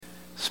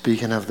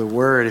Speaking of the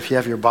Word, if you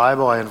have your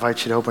Bible, I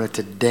invite you to open it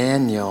to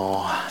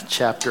Daniel.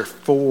 Chapter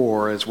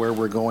 4 is where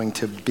we're going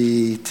to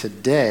be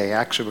today.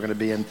 Actually, we're going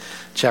to be in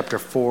chapter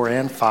 4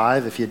 and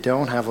 5. If you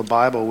don't have a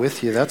Bible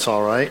with you, that's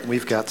all right.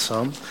 We've got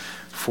some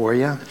for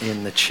you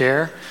in the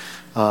chair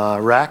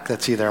rack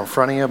that's either in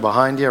front of you,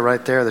 behind you,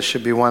 right there. There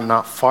should be one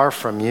not far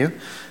from you.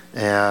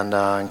 And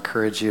I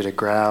encourage you to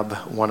grab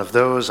one of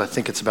those. I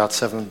think it's about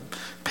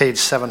page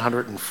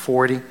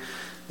 740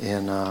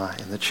 in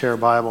the chair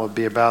Bible. It'd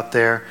be about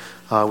there.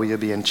 We'll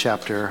be in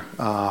chapter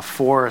 4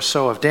 or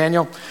so of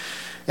Daniel.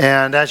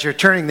 And as you're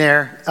turning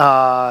there,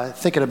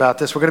 thinking about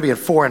this, we're going to be in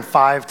 4 and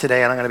 5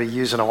 today, and I'm going to be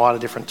using a lot of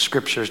different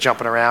scriptures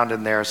jumping around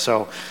in there.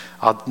 So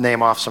I'll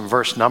name off some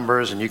verse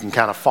numbers, and you can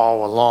kind of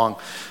follow along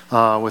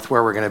with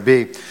where we're going to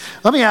be.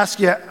 Let me ask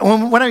you,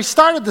 when I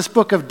started this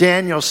book of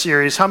Daniel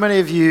series, how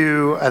many of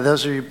you,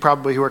 those of you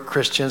probably who are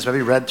Christians,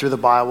 maybe read through the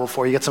Bible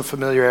before, you get some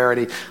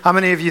familiarity, how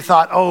many of you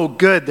thought, oh,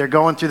 good, they're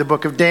going through the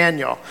book of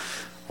Daniel?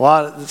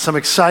 Some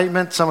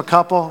excitement,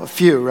 a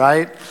few,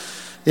 right?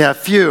 Yeah, a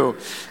few.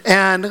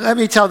 And let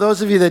me tell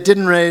those of you that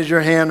didn't raise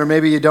your hand, or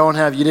maybe you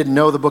didn't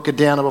know the book of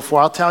Daniel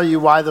before, I'll tell you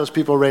why those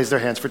people raised their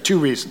hands for 2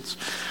 reasons.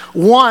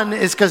 One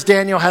is because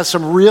Daniel has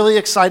some really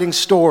exciting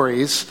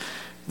stories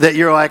that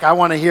you're like, I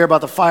want to hear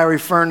about the fiery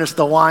furnace,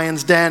 the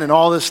lion's den, and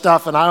all this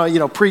stuff, and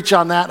I preach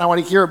on that, and I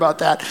want to hear about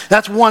that.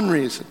 That's one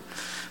reason.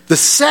 The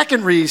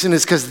second reason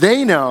is because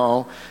they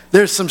know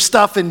there's some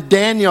stuff in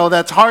Daniel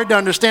that's hard to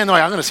understand. They're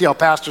like, I'm going to see how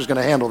pastor's going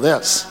to handle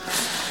this.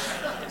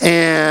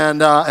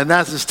 And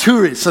that's just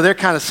 2 reasons. So they're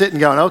kind of sitting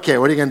going, okay,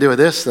 what are you going to do with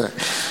this thing?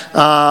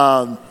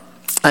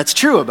 That's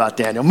true about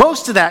Daniel.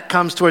 Most of that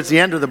comes towards the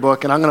end of the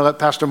book, and I'm going to let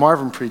Pastor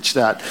Marvin preach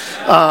that.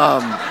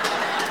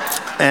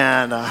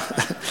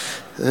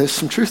 There's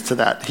some truth to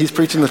that. He's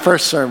preaching the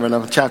first sermon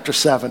of chapter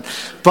 7.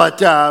 But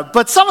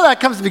some of that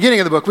comes at the beginning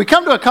of the book. We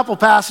come to a couple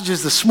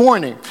passages this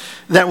morning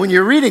that when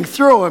you're reading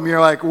through them, you're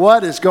like,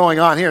 what is going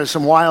on here? There's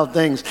some wild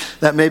things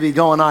that may be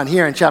going on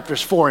here in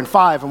chapters 4 and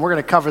 5, and we're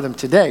going to cover them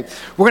today.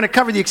 We're going to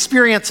cover the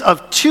experience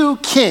of 2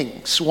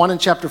 kings, one in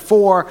chapter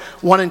 4,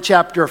 one in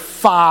chapter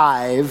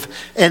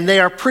 5, and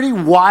they are pretty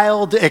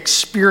wild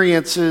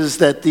experiences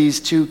that these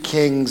 2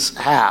 kings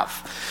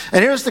have.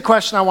 And here's the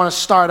question I want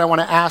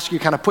to ask you,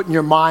 kind of put in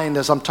your mind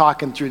as I'm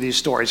talking through these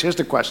stories. Here's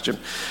the question.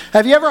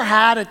 Have you ever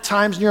had at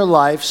times in your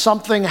life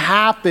something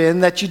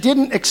happen that you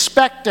didn't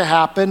expect to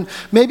happen,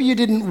 maybe you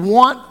didn't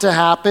want to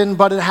happen,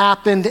 but it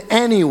happened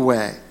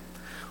anyway?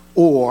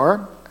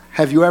 Or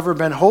have you ever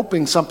been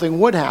hoping something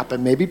would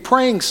happen, maybe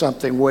praying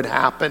something would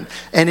happen,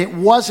 and it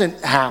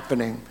wasn't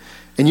happening?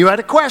 And you had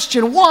a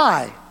question,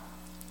 why?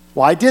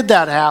 Why did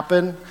that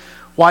happen?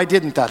 Why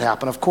didn't that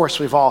happen? Of course,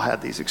 we've all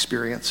had these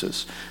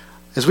experiences.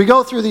 As we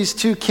go through these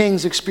 2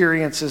 kings'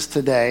 experiences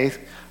today,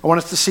 I want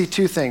us to see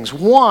 2 things.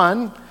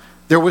 One,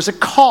 there was a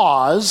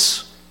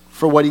cause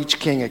for what each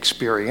king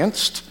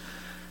experienced.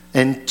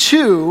 And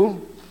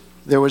 2,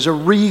 there was a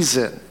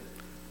reason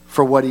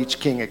for what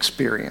each king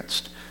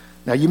experienced.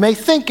 Now, you may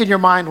think in your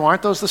mind, well,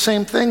 aren't those the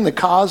same thing, the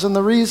cause and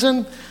the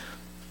reason?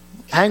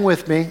 Hang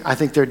with me. I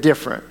think they're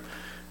different.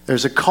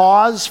 There's a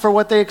cause for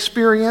what they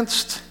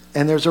experienced,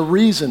 and there's a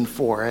reason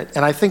for it.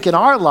 And I think in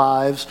our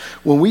lives,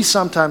 when we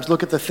sometimes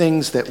look at the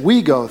things that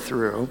we go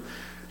through,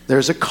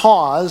 there's a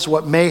cause,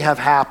 what may have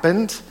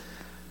happened,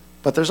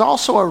 but there's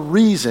also a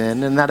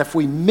reason, and that if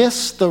we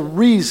miss the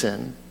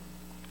reason,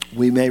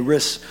 we may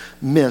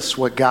miss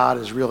what God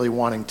is really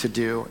wanting to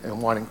do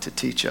and wanting to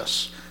teach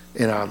us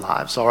in our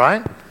lives. All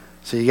right?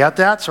 So you got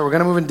that? So we're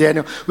going to move in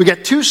Daniel. We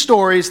got 2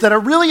 stories that are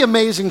really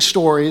amazing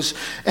stories,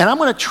 and I'm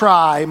going to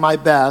try my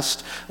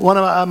best. One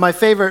of my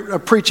favorite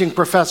preaching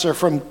professor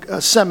from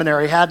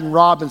seminary, Haddon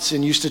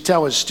Robinson, used to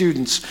tell his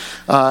students,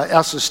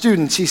 us as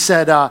students, he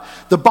said,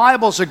 the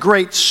Bible's a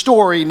great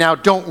story, now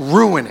don't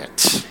ruin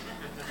it.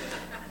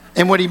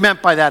 And what he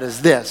meant by that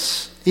is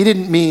this.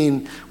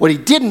 What he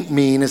didn't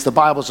mean is the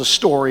Bible's a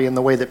story in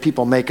the way that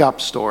people make up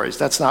stories.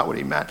 That's not what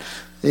he meant.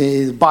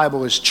 The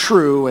Bible is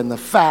true, and the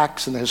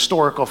facts and the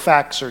historical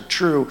facts are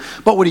true.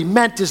 But what he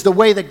meant is the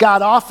way that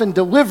God often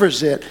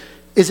delivers it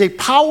is a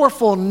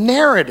powerful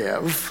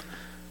narrative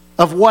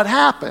of what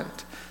happened.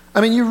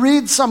 I mean, you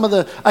read some of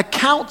the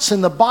accounts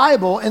in the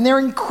Bible, and they're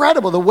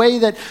incredible, the way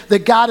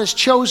that God has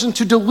chosen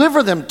to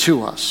deliver them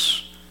to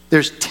us.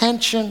 There's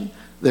tension,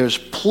 there's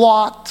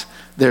plot,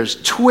 there's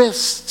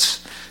twists,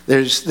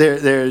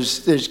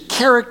 there's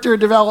character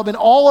development,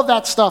 all of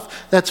that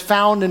stuff that's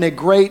found in a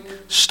great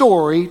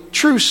story,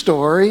 true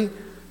story,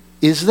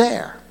 is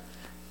there.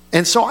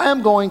 And so I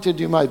am going to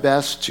do my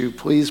best to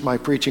please my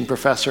preaching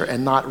professor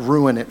and not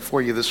ruin it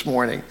for you this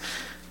morning,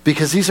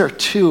 because these are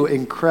 2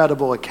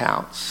 incredible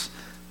accounts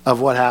of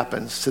what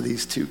happens to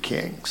these 2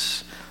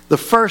 kings. The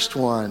first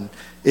one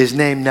is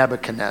named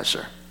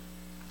Nebuchadnezzar.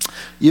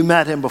 You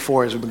met him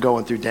before as we've been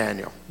going through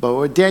Daniel.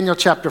 But Daniel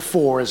chapter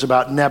 4 is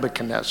about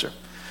Nebuchadnezzar.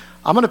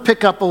 I'm going to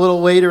pick up a little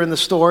later in the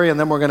story, and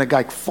then we're going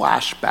to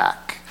flash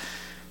back.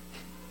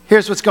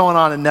 Here's what's going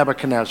on in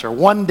Nebuchadnezzar.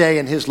 One day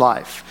in his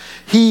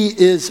life, he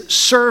is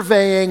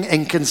surveying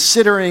and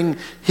considering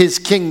his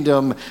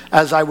kingdom,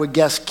 as I would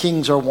guess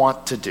kings are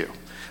wont to do.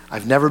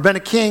 I've never been a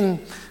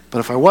king, but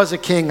if I was a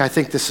king, I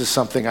think this is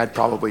something I'd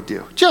probably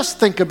do. Just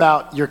think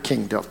about your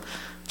kingdom.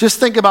 Just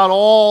think about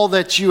all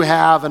that you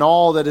have and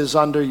all that is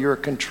under your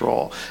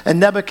control. And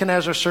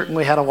Nebuchadnezzar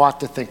certainly had a lot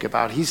to think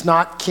about. He's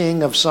not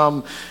king of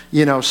some,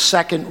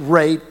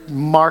 second-rate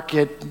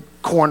market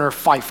corner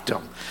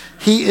fiefdom.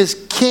 He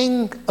is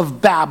king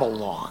of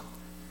Babylon,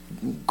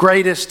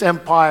 greatest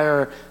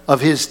empire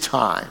of his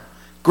time,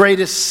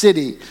 greatest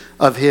city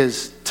of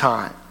his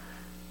time.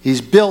 He's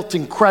built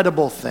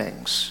incredible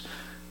things.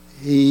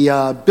 He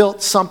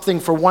built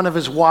something for one of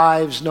his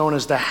wives known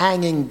as the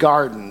Hanging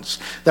Gardens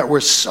that were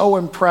so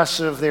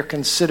impressive they're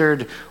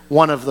considered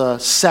one of the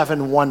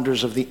 7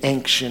 wonders of the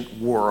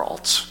ancient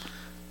world.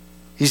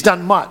 He's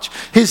done much.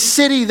 His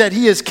city that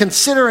he is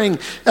considering,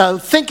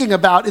 thinking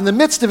about, in the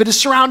midst of it is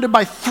surrounded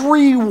by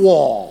 3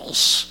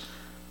 walls.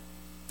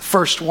 The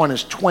first one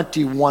is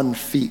 21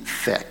 feet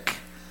thick.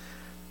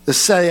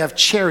 They have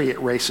chariot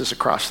races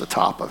across the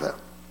top of it.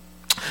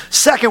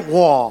 Second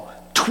wall,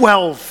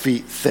 12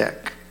 feet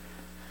thick.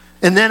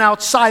 And then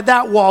outside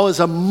that wall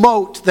is a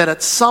moat that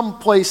at some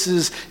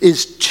places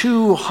is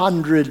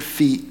 200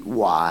 feet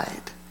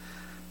wide.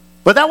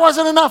 But that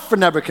wasn't enough for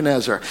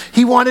Nebuchadnezzar.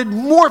 He wanted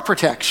more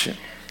protection.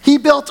 He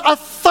built a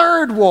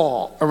third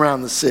wall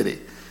around the city.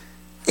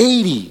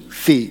 80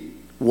 feet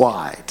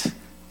wide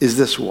is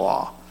this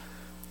wall.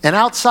 And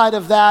outside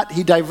of that,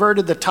 he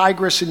diverted the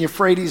Tigris and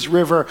Euphrates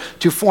River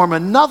to form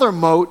another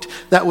moat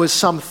that was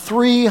some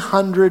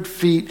 300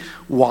 feet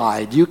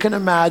wide. You can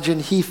imagine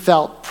he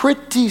felt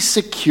pretty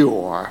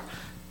secure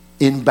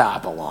in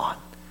Babylon.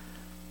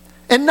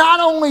 And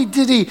not only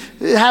did he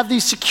have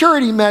these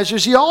security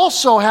measures, he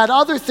also had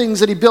other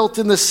things that he built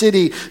in the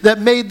city that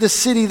made the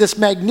city this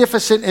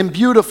magnificent and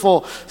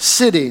beautiful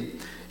city.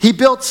 He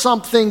built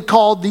something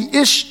called the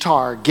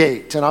Ishtar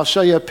Gate, and I'll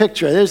show you a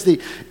picture. There's the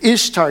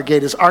Ishtar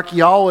Gate, as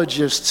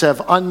archaeologists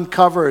have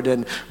uncovered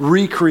and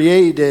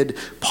recreated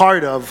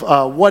part of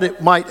what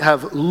it might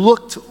have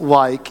looked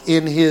like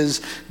in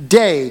his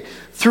day.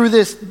 Through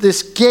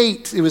this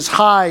gate, it was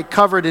high,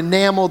 covered,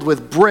 enameled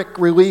with brick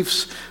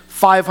reliefs,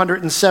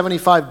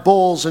 575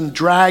 bulls and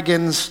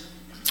dragons.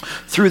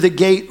 Through the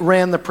gate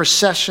ran the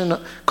procession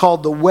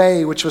called the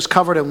Way, which was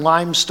covered in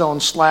limestone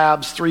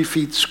slabs, 3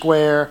 feet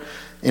square.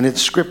 An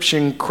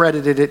inscription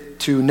credited it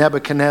to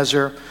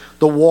Nebuchadnezzar.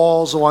 The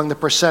walls along the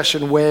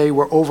procession way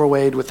were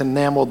overlaid with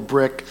enameled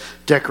brick,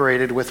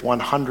 decorated with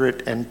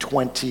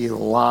 120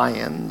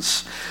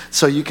 lions.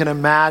 So you can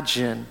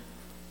imagine,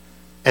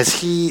 as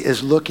he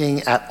is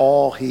looking at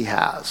all he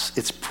has,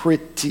 it's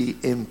pretty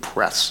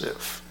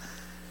impressive.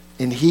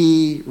 And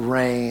he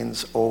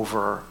reigns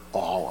over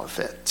all of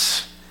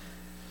it.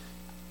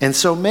 And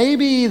so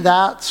maybe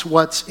that's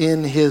what's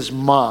in his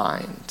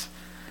mind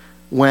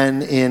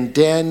when in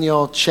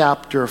Daniel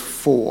chapter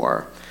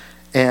 4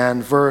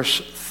 and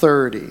verse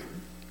 30,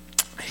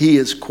 he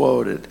is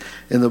quoted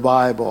in the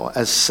Bible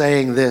as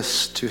saying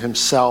this to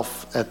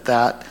himself at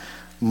that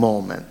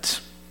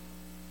moment.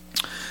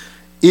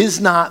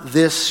 Is not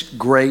this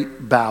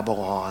great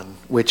Babylon,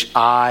 which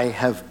I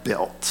have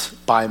built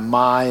by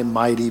my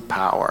mighty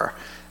power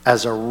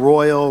as a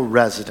royal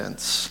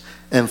residence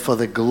and for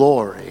the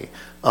glory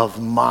of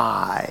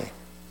my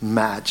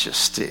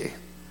majesty?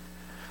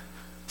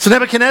 So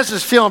Nebuchadnezzar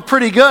is feeling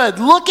pretty good.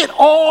 Look at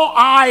all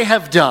I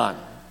have done.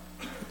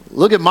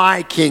 Look at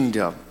my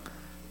kingdom.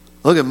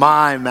 Look at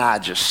my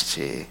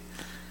majesty.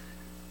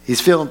 He's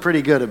feeling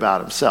pretty good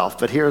about himself.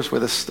 But here's where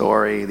the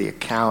story, the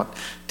account,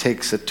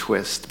 takes a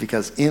twist.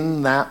 Because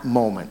in that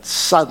moment,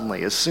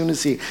 suddenly, as soon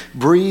as he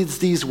breathes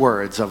these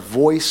words, a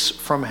voice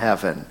from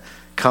heaven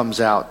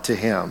comes out to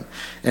him.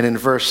 And in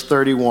verse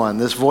 31,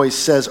 this voice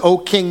says, O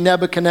King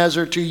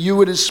Nebuchadnezzar, to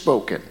you it is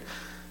spoken.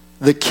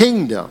 The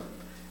kingdom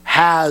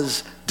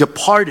has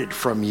departed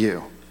from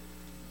you.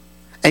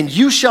 And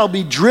you shall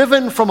be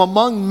driven from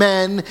among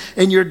men,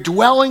 and your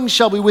dwelling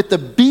shall be with the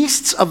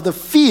beasts of the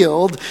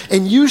field,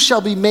 and you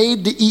shall be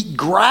made to eat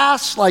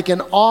grass like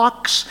an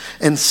ox,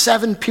 and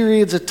 7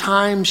 periods of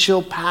time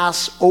shall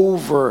pass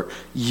over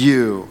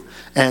you.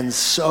 And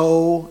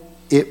so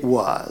it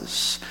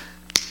was,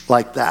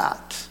 like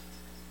that.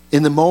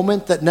 In the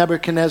moment that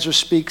Nebuchadnezzar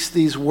speaks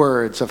these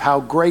words of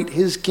how great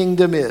his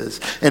kingdom is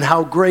and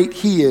how great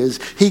he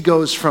is, he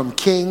goes from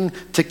king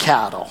to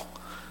cattle.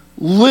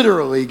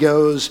 Literally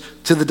goes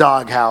to the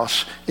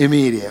doghouse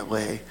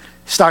immediately.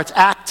 Starts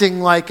acting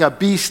like a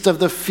beast of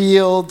the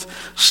field,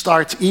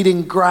 starts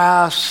eating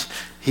grass.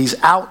 He's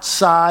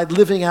outside,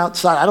 living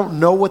outside. I don't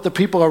know what the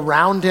people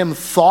around him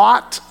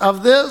thought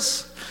of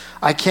this.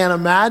 I can't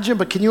imagine,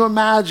 but can you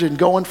imagine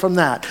going from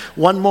that?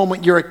 One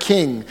moment you're a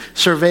king,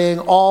 surveying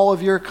all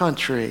of your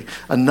country.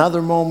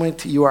 Another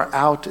moment you are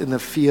out in the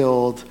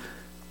field,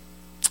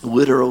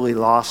 literally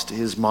lost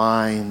his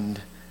mind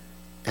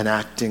and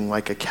acting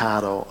like a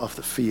cattle of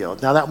the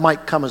field. Now that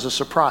might come as a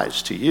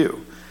surprise to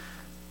you.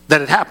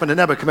 That it happened to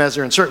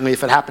Nebuchadnezzar, and certainly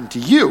if it happened to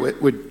you, it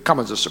would come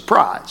as a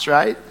surprise,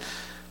 right?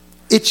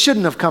 It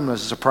shouldn't have come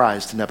as a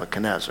surprise to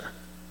Nebuchadnezzar.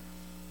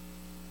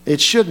 It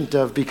shouldn't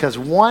have, because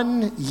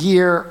 1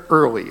 year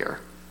earlier,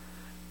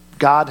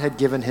 God had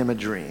given him a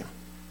dream.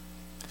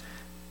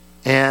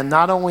 And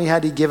not only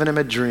had he given him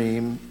a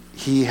dream,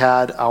 he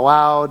had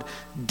allowed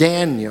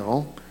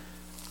Daniel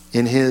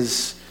in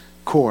his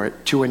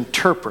court to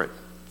interpret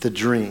the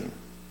dream.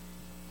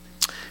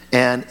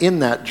 And in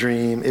that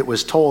dream, it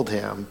was told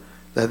him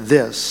that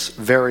this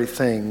very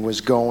thing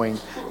was going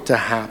to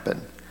happen.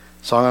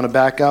 So I'm going to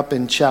back up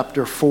in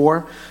chapter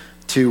 4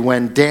 to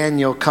when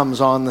Daniel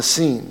comes on the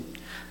scene.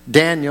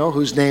 Daniel,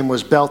 whose name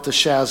was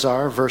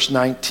Belteshazzar, verse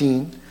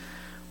 19,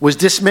 was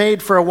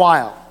dismayed for a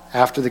while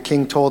after the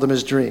king told him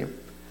his dream,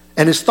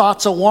 and his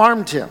thoughts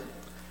alarmed him.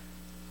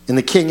 And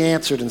the king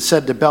answered and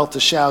said to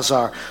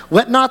Belteshazzar,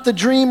 "Let not the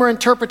dream or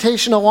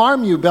interpretation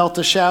alarm you,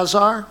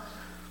 Belteshazzar."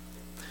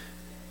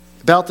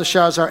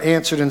 Belteshazzar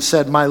answered and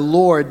said, "My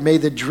lord, may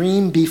the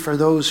dream be for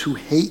those who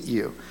hate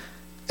you,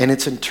 and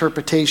its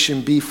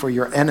interpretation be for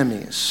your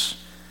enemies.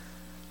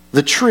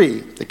 The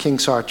tree," the king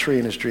saw a tree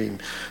in his dream,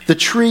 "the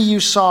tree you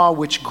saw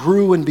which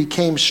grew and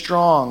became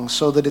strong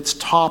so that its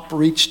top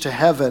reached to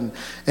heaven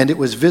and it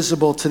was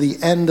visible to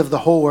the end of the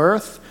whole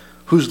earth,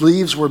 whose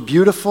leaves were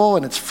beautiful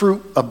and its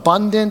fruit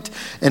abundant,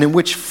 and in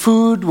which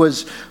food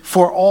was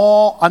for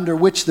all, under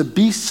which the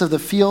beasts of the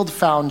field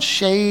found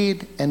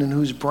shade, and in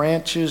whose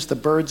branches the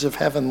birds of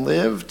heaven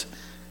lived.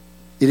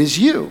 It is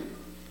you."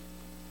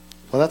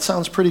 Well, that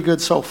sounds pretty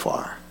good so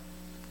far.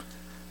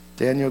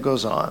 Daniel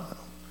goes on.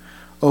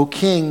 "O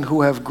king,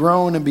 who have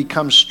grown and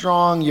become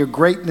strong, your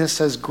greatness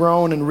has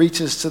grown and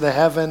reaches to the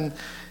heaven,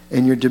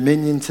 and your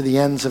dominion to the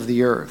ends of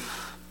the earth.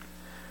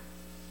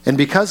 And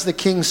because the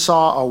king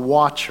saw a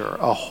watcher,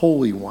 a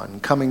holy one,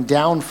 coming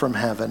down from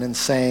heaven and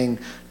saying,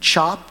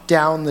 'Chop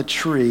down the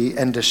tree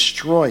and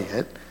destroy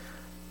it,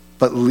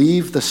 but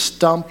leave the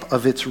stump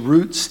of its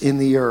roots in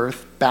the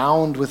earth,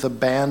 bound with a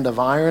band of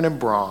iron and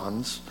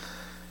bronze,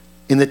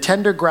 in the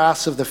tender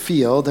grass of the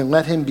field, and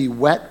let him be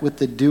wet with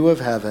the dew of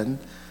heaven,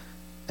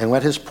 and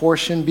let his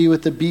portion be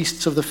with the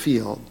beasts of the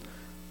field,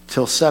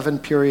 till 7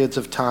 periods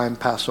of time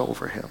pass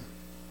over him.'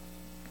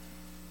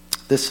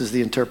 This is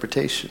the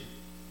interpretation,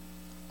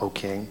 O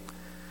king.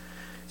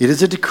 It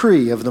is a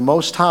decree of the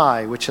Most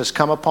High which has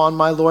come upon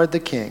my lord the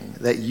king,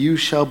 that you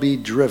shall be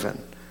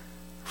driven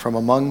from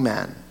among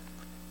men,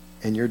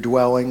 and your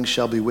dwelling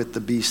shall be with the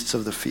beasts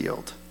of the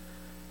field.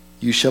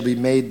 You shall be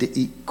made to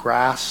eat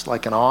grass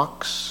like an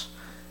ox,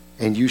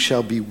 and you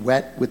shall be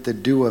wet with the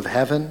dew of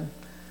heaven,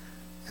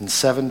 and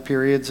 7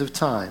 periods of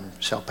time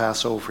shall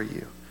pass over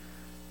you,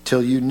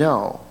 till you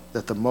know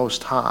that the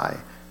Most High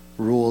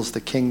rules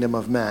the kingdom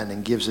of men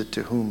and gives it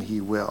to whom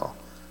he will."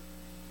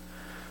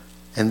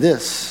 And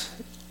this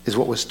is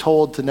what was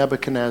told to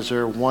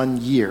Nebuchadnezzar 1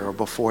 year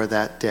before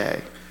that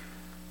day.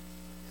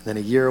 And then a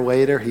year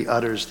later, he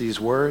utters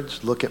these words,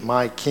 "Look at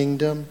my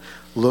kingdom,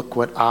 look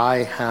what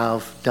I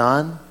have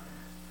done."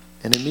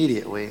 And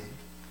immediately,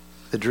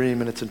 the dream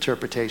and its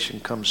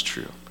interpretation comes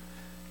true.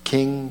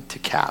 King to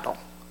cattle.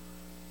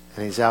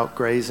 And he's out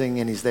grazing,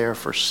 and he's there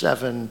for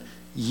 7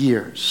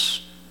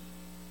 years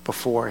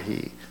before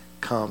he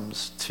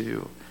comes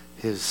to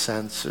his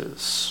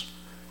senses.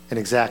 And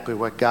exactly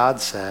what God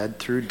said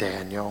through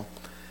Daniel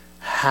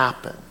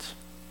happened.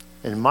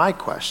 And my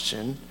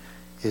question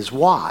is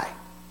why?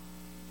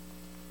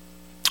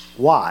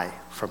 Why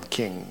from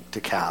king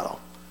to cattle?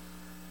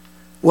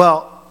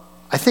 Well,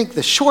 I think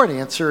the short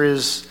answer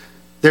is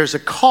there's a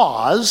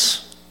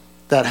cause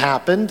that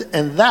happened,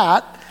 and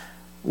that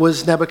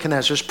was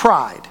Nebuchadnezzar's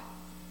pride.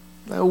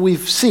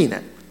 We've seen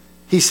it.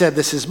 He said,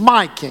 "This is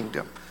my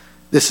kingdom.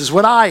 This is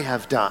what I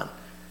have done."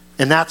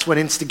 And that's what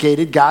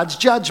instigated God's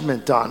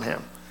judgment on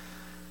him.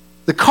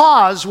 The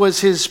cause was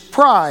his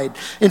pride.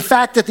 In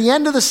fact, at the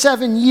end of the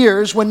 7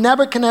 years, when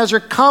Nebuchadnezzar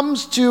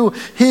comes to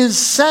his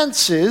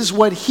senses,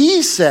 what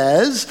he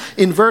says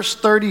in verse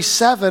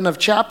 37 of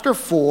chapter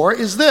 4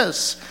 is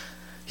this.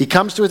 He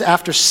comes to it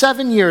after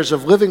 7 years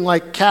of living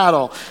like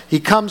cattle. He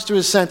comes to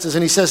his senses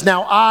and he says,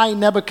 "Now I,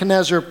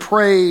 Nebuchadnezzar,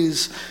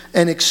 praise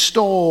and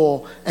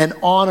extol and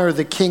honor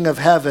the King of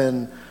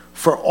heaven,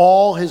 for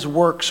all his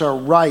works are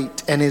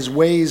right and his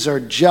ways are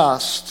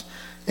just.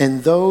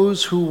 And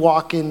those who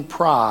walk in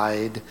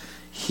pride,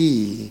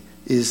 he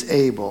is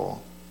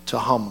able to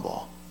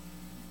humble."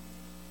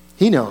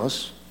 He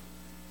knows.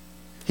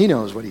 He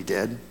knows what he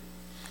did.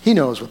 He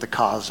knows what the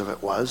cause of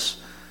it was.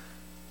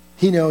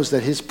 He knows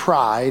that his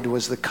pride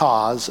was the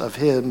cause of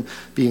him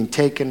being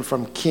taken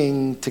from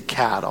king to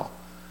cattle.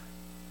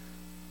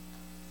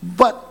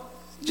 But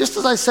just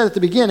as I said at the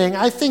beginning,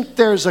 I think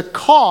there's a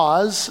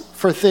cause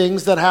for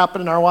things that happen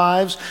in our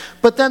lives,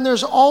 but then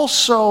there's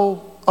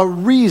also a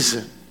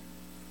reason.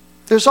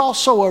 There's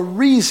also a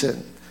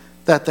reason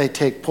that they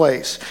take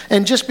place.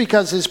 And just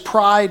because his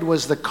pride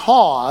was the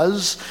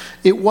cause,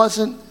 it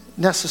wasn't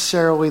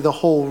necessarily the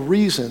whole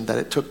reason that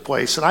it took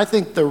place. And I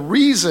think the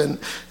reason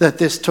that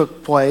this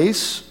took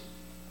place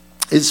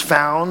is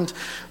found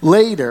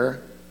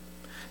later,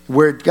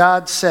 where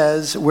God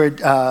says, where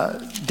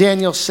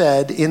Daniel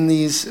said in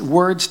these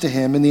words to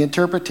him, in the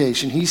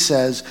interpretation, he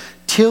says,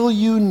 "Till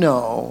you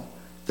know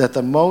that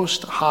the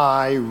Most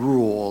High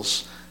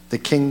rules the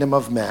kingdom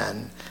of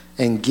men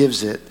and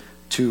gives it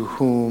to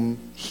whom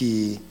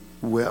he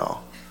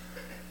will."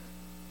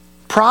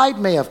 Pride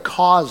may have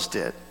caused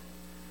it,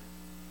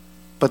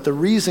 but the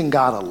reason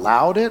God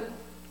allowed it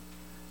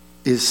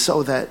is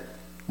so that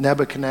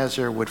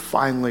Nebuchadnezzar would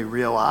finally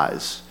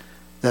realize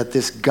that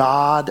this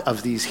God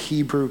of these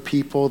Hebrew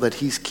people that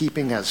he's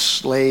keeping as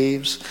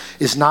slaves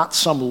is not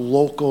some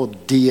local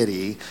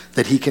deity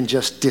that he can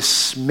just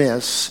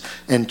dismiss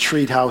and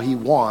treat how he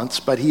wants,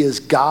 but he is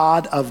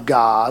God of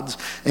gods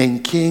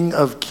and King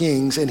of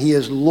kings, and he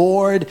is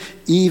Lord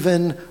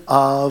even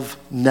of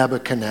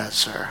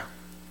Nebuchadnezzar.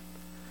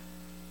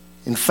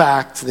 In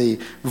fact, the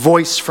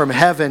voice from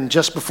heaven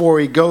just before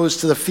he goes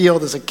to the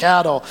field as a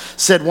cattle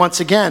said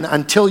once again,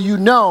 until you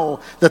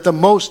know that the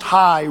Most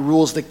High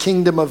rules the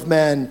kingdom of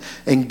men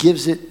and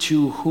gives it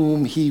to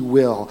whom he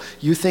will.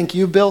 You think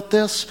you built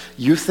this?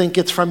 You think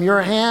it's from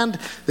your hand?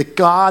 The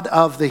God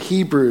of the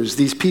Hebrews,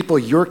 these people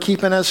you're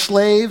keeping as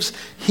slaves,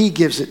 he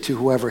gives it to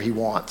whoever he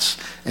wants.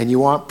 And you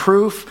want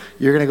proof?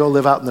 You're going to go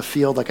live out in the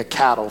field like a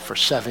cattle for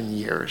 7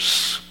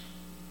 years.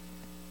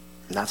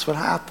 And that's what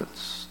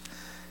happens.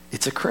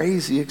 It's a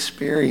crazy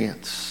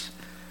experience.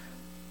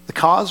 The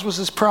cause was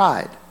his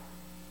pride.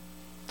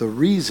 The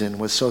reason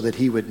was so that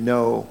he would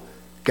know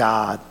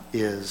God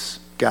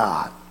is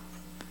God.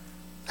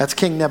 That's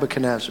King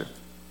Nebuchadnezzar.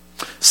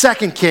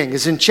 Second king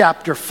is in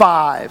chapter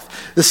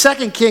 5. The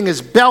second king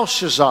is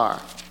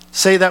Belshazzar.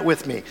 Say that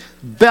with me.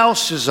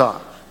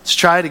 Belshazzar. Let's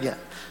try it again.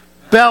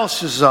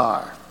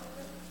 Belshazzar.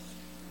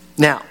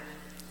 Now,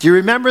 do you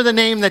remember the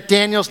name that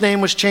Daniel's name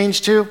was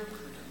changed to?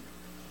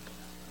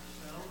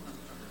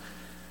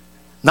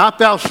 Not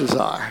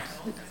Belshazzar.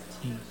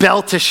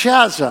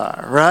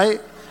 Belteshazzar, right?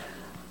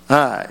 All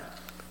right.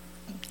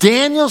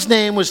 Daniel's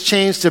name was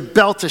changed to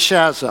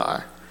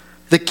Belteshazzar.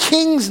 The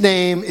king's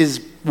name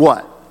is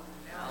what?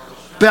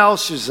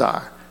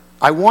 Belshazzar.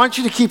 I want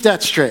you to keep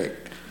that straight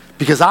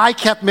because I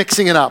kept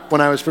mixing it up when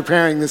I was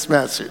preparing this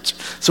message.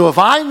 So if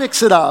I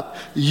mix it up,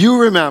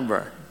 you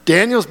remember.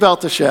 Daniel's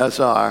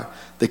Belteshazzar.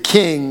 The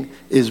king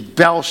is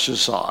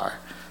Belshazzar.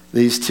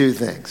 These two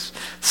things.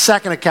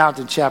 Second account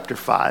in chapter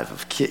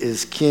 5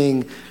 is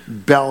King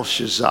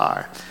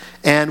Belshazzar.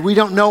 And we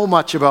don't know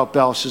much about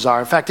Belshazzar.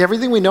 In fact,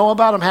 everything we know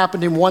about him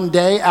happened in one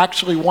day,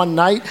 actually one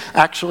night,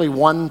 actually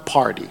one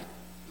party.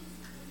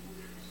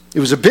 It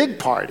was a big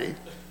party.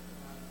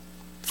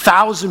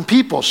 1,000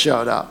 people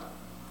showed up.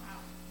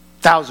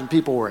 1,000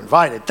 people were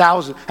invited.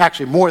 1,000,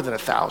 actually more than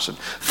 1,000.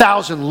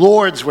 1,000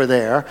 lords were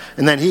there,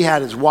 and then he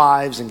had his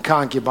wives and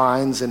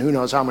concubines, and who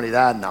knows how many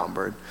that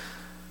numbered.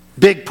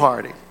 Big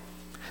party.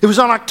 It was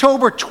on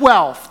October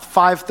 12th,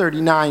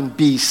 539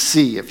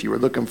 BC, if you were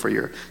looking for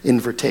your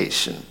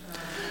invitation.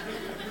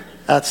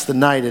 That's the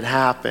night it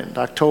happened.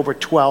 October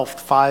 12th,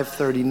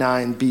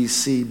 539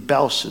 BC,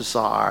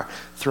 Belshazzar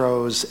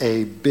throws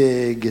a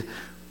big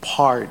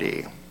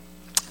party.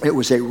 It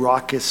was a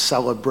raucous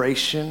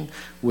celebration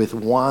with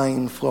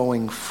wine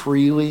flowing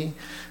freely,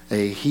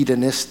 a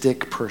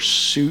hedonistic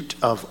pursuit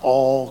of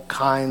all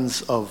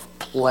kinds of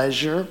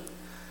pleasure.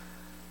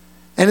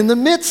 And in the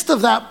midst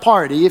of that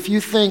party, if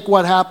you think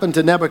what happened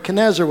to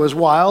Nebuchadnezzar was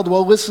wild,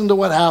 well, listen to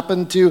what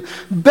happened to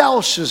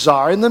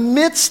Belshazzar. In the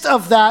midst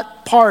of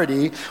that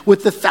party,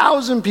 with the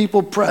 1,000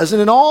 people present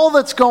and all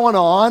that's going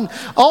on,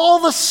 all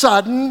of a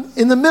sudden,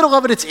 in the middle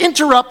of it, it's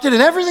interrupted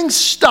and everything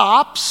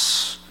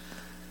stops.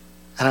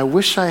 And I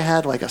wish I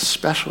had like a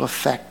special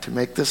effect to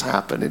make this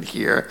happen in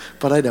here,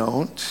 but I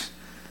don't.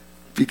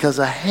 Because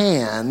a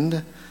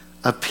hand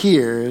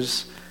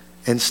appears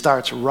and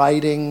starts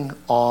writing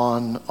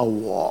on a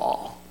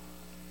wall.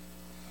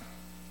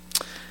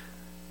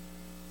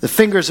 The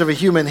fingers of a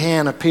human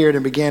hand appeared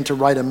and began to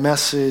write a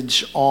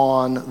message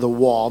on the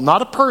wall.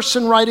 Not a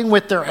person writing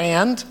with their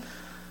hand,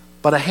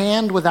 but a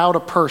hand without a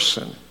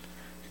person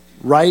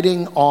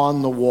writing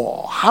on the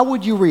wall. How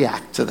would you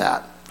react to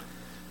that?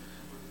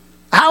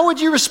 How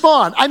would you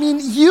respond? I mean,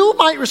 you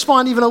might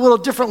respond even a little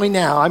differently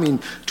now. I mean,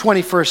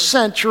 21st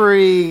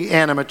century,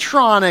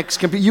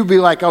 animatronics, you'd be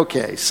like,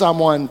 okay,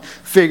 someone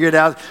figured it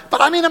out.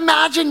 But I mean,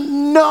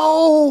 imagine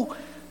no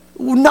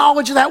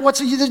knowledge of that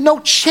whatsoever. There's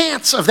no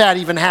chance of that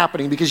even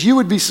happening because you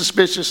would be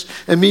suspicious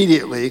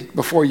immediately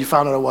before you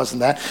found out it wasn't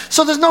that.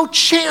 So there's no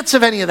chance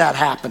of any of that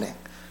happening.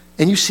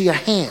 And you see a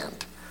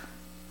hand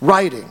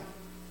writing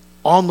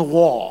on the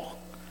wall.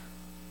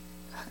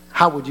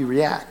 How would you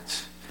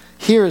react?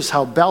 Here's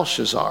how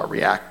Belshazzar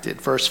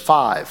reacted, verse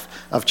 5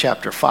 of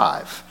chapter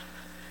 5.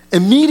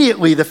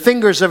 Immediately the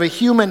fingers of a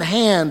human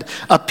hand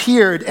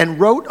appeared and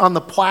wrote on the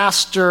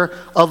plaster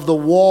of the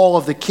wall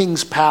of the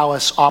king's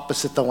palace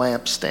opposite the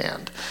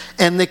lampstand.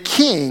 And the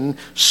king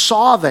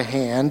saw the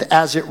hand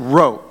as it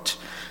wrote.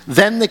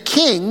 Then the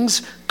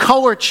king's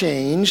color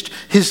changed,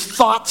 his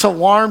thoughts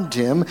alarmed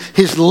him,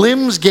 his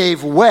limbs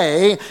gave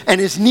way, and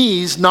his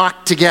knees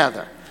knocked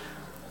together.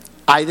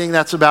 I think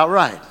that's about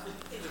right.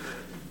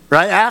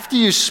 Right? After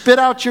you spit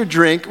out your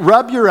drink,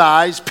 rub your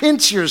eyes,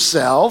 pinch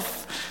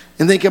yourself,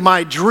 and think, am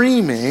I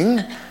dreaming?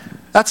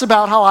 That's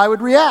about how I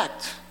would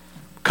react.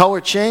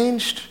 Color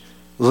changed,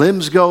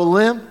 limbs go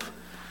limp,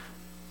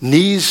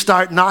 knees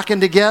start knocking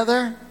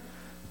together.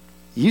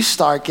 You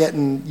start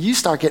getting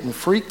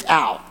freaked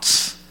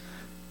out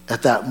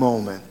at that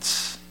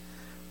moment.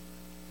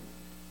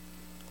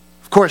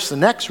 course, the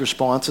next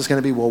response is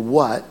going to be, well,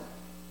 what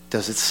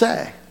does it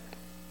say?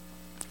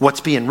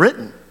 What's being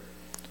written?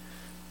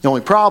 The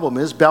only problem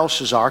is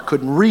Belshazzar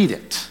couldn't read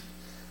it.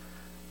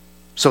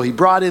 So he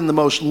brought in the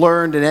most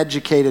learned and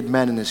educated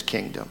men in his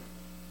kingdom.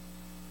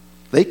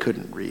 They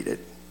couldn't read it.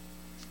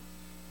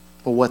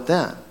 Well, what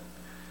then?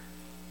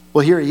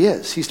 Well, here he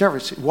is. He's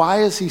nervous.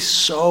 Why is he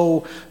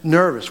so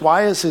nervous?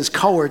 Why is his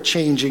color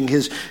changing,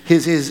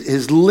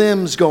 his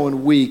limbs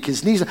going weak,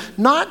 his knees?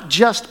 Not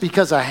just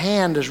because a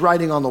hand is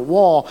writing on the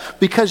wall,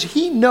 because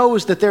he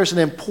knows that there's an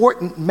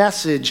important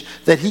message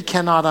that he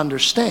cannot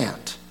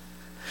understand.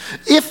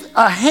 If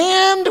a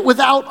hand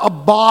without a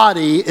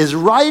body is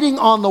writing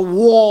on the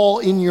wall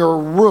in your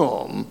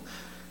room,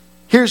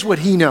 here's what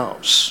he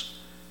knows.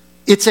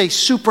 It's a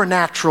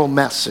supernatural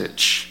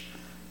message.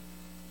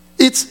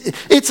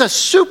 It's a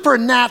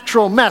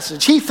supernatural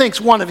message. He thinks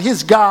one of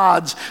his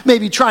gods may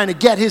be trying to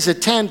get his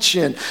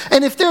attention.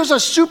 And if there's a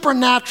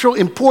supernatural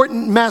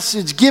important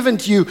message given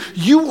to you,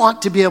 you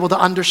want to be able to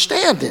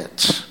understand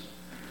it.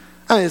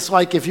 I mean, it's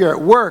like if you're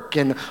at work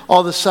and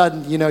all of a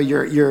sudden,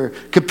 your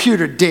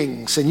computer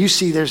dings and you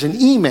see there's an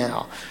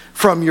email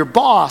from your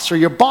boss or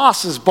your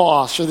boss's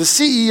boss or the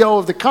CEO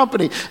of the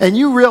company, and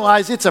you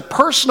realize it's a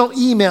personal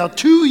email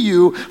to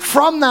you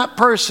from that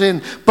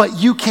person, but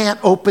you can't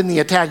open the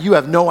attachment. You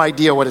have no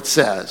idea what it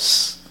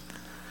says.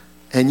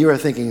 And you are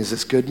thinking, is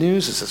this good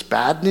news? Is this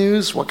bad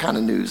news? What kind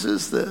of news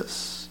is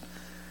this?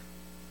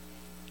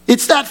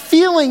 It's that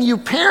feeling you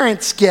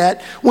parents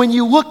get when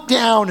you look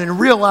down and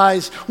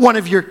realize one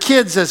of your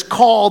kids has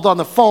called on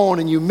the phone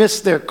and you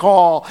miss their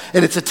call,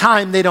 and it's a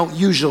time they don't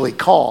usually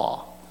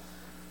call.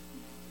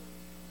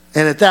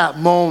 And at that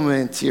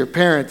moment, your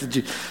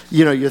parent,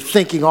 you're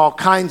thinking all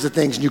kinds of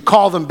things, and you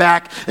call them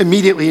back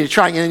immediately, and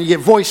then you get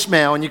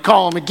voicemail, and you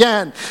call them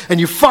again, and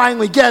you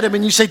finally get them,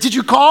 and you say, did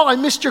you call? I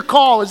missed your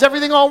call. Is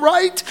everything all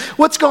right?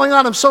 What's going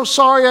on? I'm so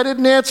sorry I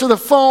didn't answer the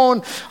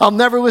phone. I'll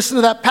never listen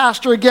to that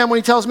pastor again when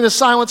he tells me to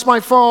silence my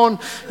phone.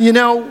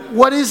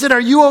 What is it? Are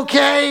you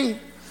okay?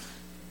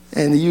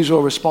 And the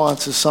usual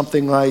response is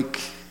something like,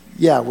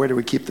 yeah, where do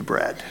we keep the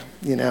bread?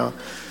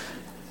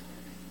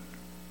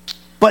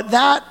 But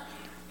that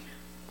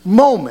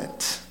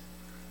moment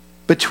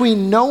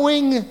between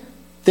knowing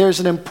there's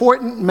an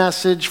important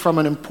message from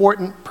an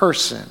important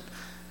person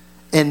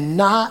and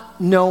not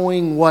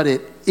knowing what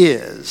it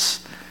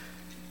is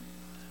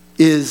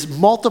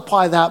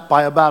multiply that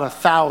by about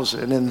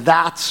 1,000, and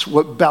that's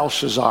what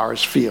Belshazzar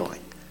is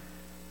feeling.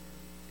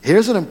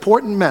 Here's an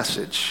important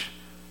message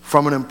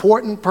from an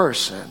important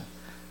person,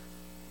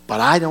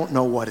 but I don't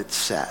know what it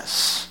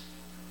says.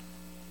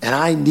 And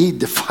I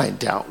need to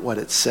find out what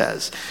it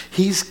says.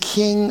 He's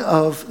king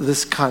of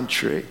this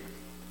country.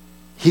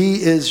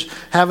 He is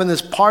having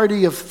this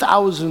party of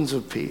thousands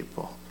of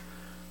people.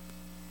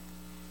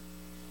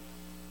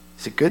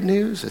 Is it good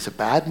news? Is it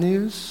bad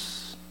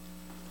news?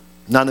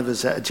 None of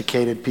his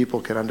educated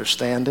people can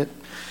understand it.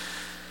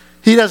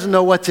 He doesn't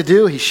know what to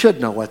do. He should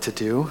know what to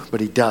do,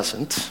 but he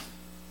doesn't.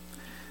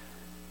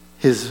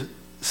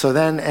 So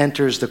then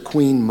enters the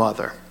queen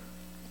mother.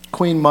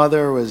 Queen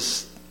mother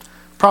was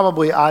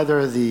probably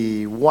either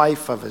the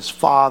wife of his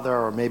father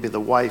or maybe the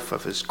wife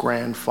of his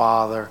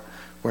grandfather.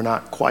 We're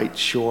not quite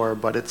sure,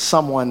 but it's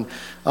someone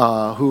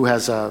who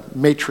has a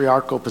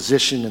matriarchal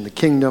position in the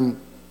kingdom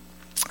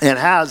and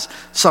has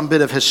some bit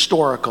of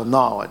historical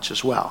knowledge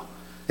as well.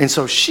 And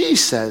so she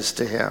says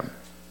to him,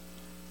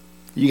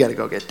 you got to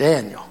go get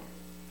Daniel.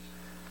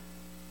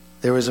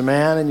 There was a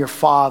man in your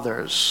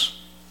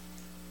father's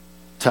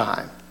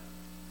time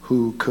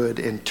who could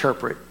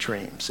interpret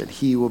dreams, and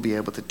he will be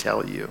able to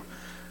tell you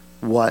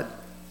what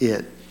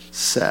it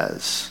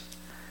says.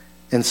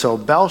 And so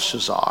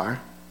Belshazzar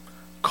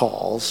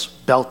calls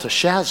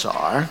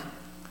Belteshazzar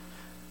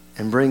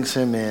and brings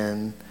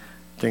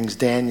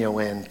Daniel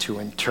in to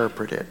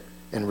interpret it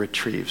and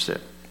retrieves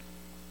it.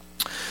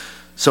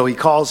 So he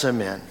calls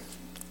him in,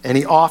 and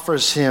he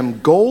offers him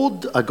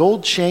a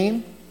gold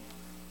chain,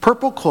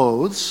 purple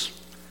clothes,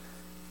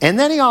 and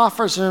then he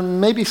offers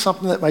him maybe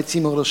something that might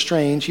seem a little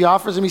strange. He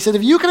said,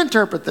 if you can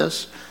interpret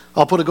this,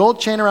 I'll put a gold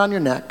chain around your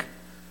neck,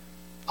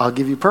 I'll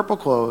give you purple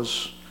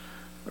clothes,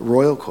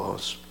 royal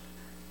clothes,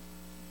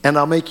 and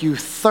I'll make you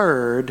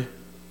third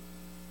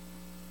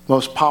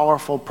most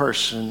powerful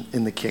person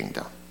in the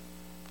kingdom.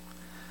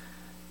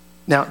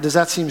 Now, does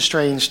that seem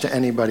strange to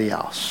anybody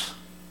else?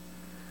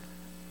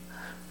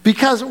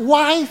 Because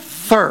why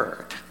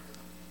third?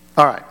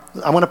 All right,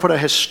 I want to put a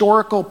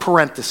historical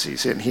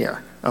parentheses in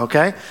here,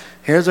 okay?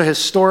 Here's a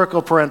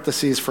historical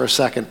parentheses for a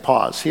second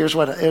pause. Here's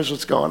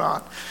what's going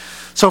on.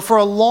 So for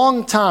a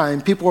long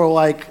time, people were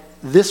like,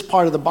 this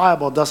part of the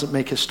Bible doesn't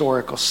make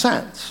historical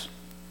sense.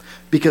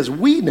 Because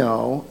we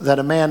know that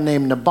a man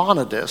named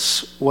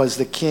Nabonidus was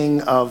the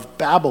king of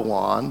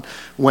Babylon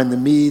when the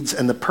Medes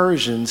and the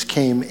Persians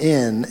came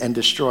in and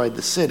destroyed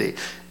the city.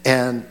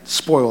 And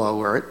spoiler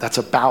alert, that's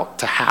about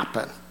to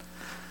happen.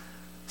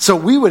 So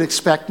we would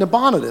expect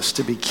Nabonidus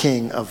to be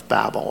king of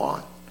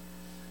Babylon.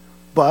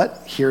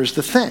 But here's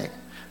the thing.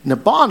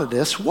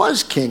 Nabonidus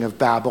was king of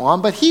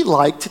Babylon, but he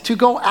liked to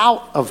go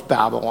out of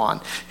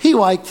Babylon. He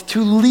liked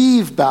to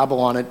leave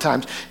Babylon at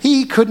times.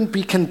 He couldn't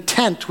be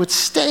content with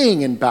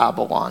staying in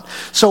Babylon.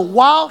 So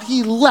while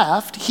he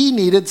left, he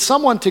needed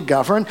someone to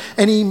govern,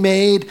 and he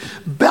made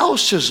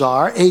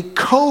Belshazzar a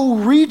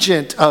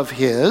co-regent of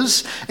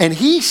his, and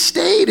he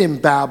stayed in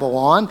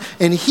Babylon,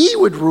 and he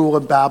would rule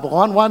in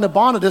Babylon while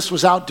Nabonidus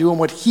was out doing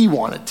what he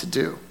wanted to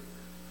do.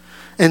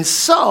 And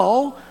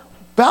so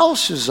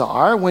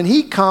Belshazzar, when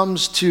he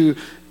comes to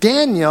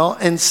Daniel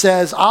and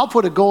says, I'll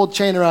put a gold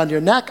chain around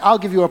your neck, I'll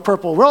give you a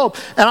purple robe,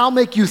 and I'll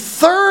make you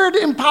third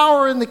in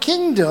power in the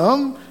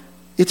kingdom,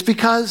 it's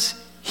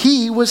because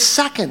he was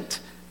second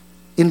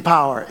in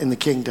power in the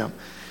kingdom.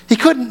 He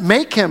couldn't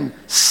make him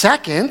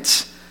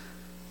second.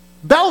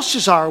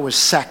 Belshazzar was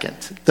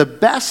second. The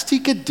best he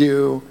could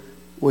do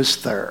was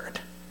third.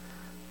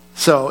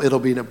 So it'll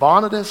be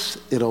Nabonidus,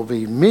 it'll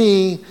be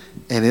me,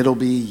 and it'll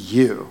be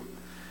you.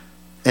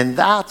 And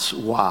that's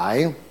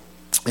why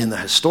in the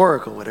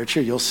historical literature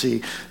you'll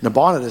see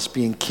Nabonidus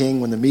being king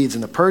when the Medes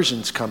and the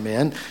Persians come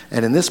in,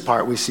 and in this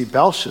part we see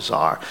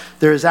Belshazzar.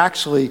 There is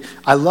actually,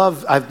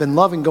 I've been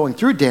loving going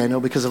through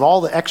Daniel because of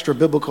all the extra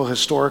biblical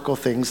historical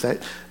things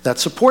that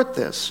support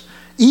this.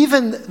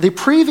 Even the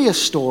previous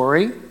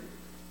story,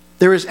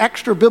 there is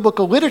extra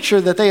biblical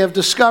literature that they have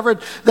discovered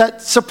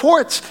that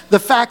supports the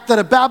fact that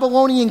a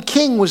Babylonian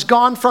king was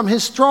gone from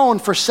his throne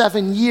for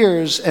 7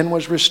 years and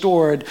was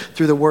restored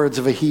through the words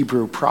of a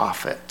Hebrew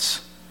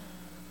prophet.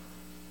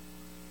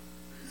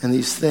 And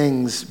these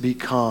things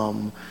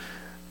become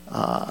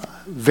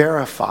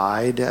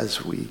verified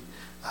as we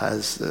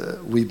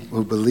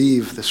who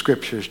believe the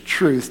Scripture's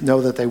truth know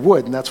that they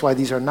would. And that's why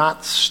these are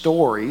not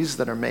stories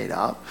that are made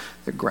up.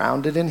 They're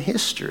grounded in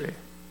history.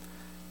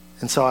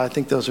 And so I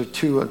think those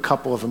are a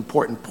couple of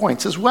important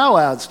points, as well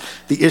as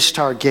the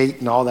Ishtar Gate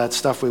and all that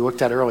stuff we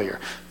looked at earlier.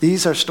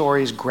 These are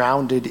stories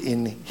grounded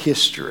in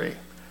history.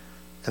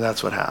 And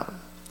that's what happened.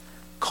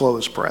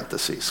 Close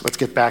parentheses. Let's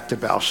get back to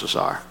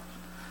Belshazzar.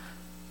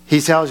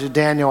 He tells you,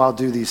 Daniel, I'll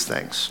do these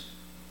things.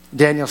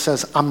 Daniel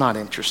says, I'm not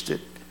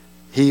interested.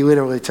 He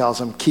literally tells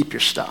him, keep your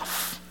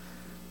stuff.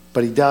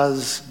 But he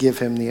does give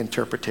him the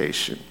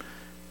interpretation.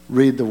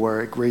 Reads the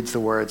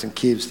words, and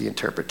keeps the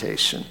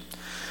interpretation.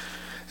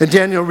 And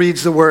Daniel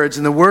reads the words,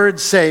 and the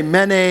words say,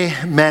 Mene,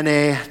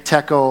 Mene,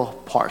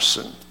 Tekel,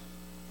 Parsin.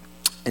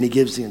 And he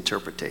gives the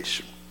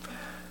interpretation.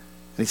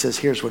 And he says,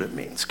 here's what it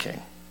means,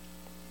 king.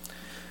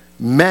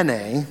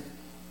 Mene,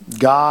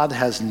 God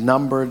has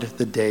numbered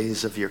the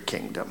days of your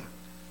kingdom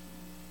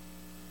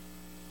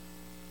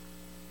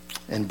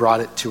and brought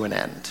it to an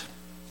end.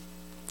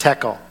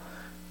 Tekel,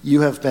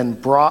 you have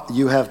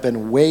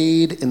been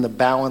weighed in the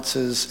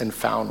balances and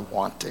found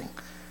wanting.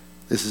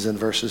 This is in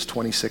verses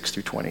 26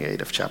 through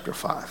 28 of chapter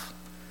 5.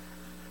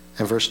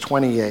 And verse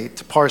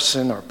 28,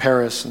 Parsin or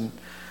Paris, and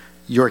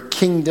your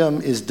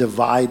kingdom is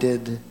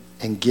divided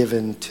and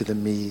given to the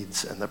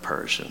Medes and the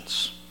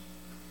Persians.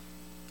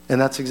 And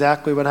that's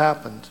exactly what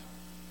happened.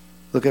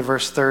 Look at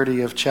verse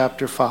 30 of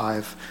chapter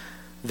 5.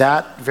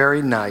 That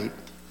very night,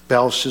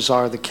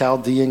 Belshazzar the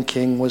Chaldean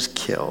king was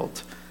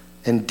killed,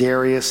 and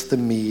Darius the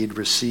Mede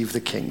received the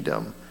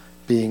kingdom,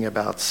 being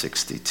about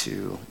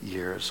 62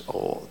 years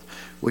old.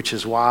 Which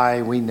is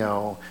why we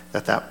know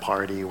that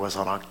party was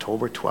on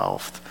October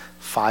 12th,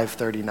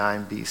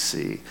 539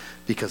 BC,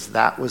 because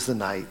that was the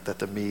night that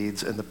the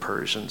Medes and the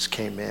Persians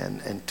came in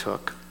and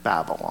took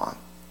Babylon.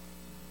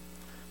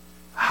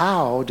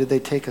 How did they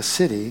take a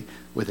city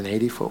with an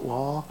 80-foot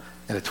wall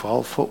and a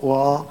 12-foot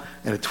wall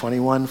and a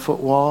 21-foot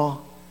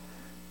wall?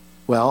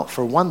 Well,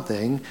 for one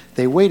thing,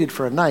 they waited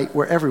for a night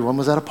where everyone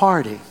was at a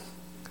party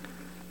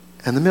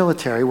and the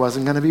military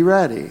wasn't going to be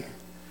ready.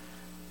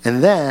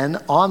 And then,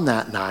 on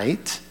that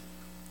night,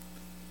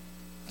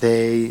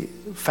 they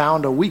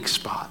found a weak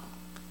spot.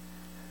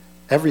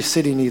 Every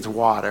city needs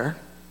water,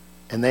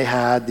 and they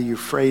had the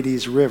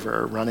Euphrates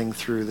River running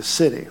through the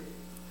city.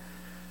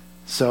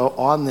 So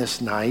on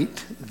this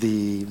night,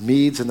 the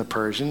Medes and the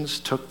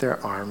Persians took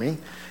their army,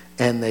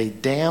 and they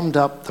dammed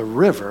up the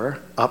river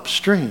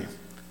upstream.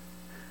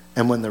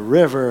 And when the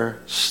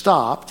river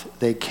stopped,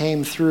 they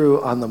came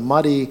through on the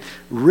muddy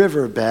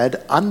riverbed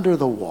under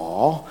the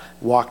wall,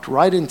 walked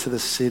right into the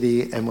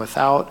city, and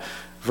without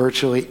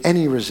virtually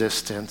any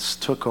resistance,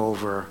 took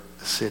over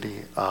the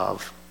city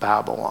of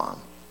Babylon.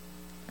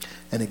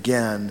 And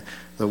again,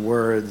 the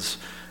words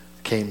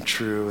came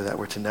true that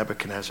were to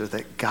Nebuchadnezzar,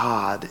 that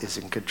God is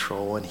in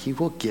control and he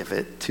will give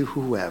it to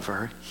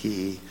whoever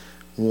he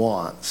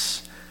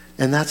wants.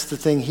 And that's the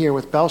thing here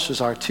with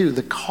Belshazzar too.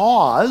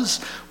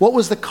 What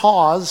was the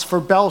cause for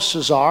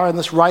Belshazzar and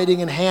this writing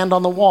in hand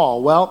on the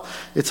wall? Well,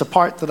 it's a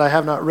part that I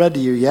have not read to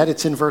you yet.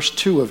 It's in verse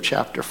 2 of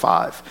chapter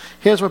 5.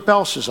 Here's what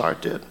Belshazzar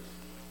did.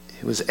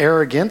 It was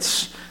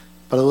arrogance,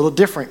 but a little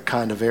different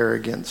kind of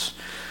arrogance.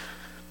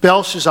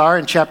 Belshazzar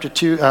in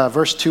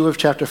verse 2 of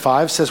chapter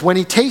 5 says, when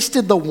he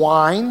tasted the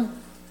wine,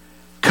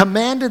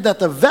 commanded that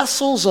the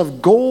vessels of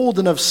gold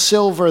and of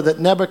silver that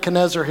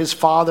Nebuchadnezzar his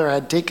father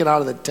had taken out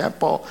of the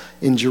temple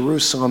in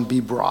Jerusalem be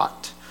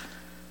brought.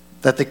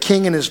 that the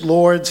king and his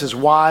lords, his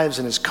wives,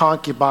 and his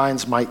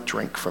concubines might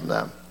drink from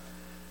them.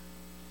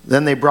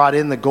 Then they brought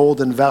in the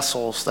golden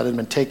vessels that had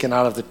been taken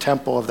out of the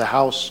temple of the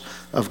house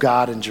of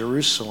God in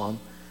Jerusalem,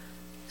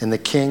 and the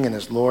king and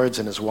his lords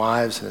and his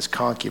wives and his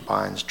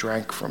concubines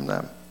drank from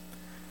them.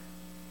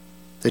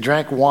 They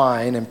drank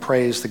wine and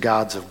praised the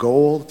gods of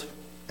gold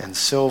and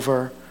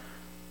silver,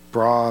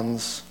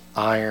 bronze,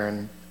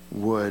 iron,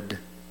 wood,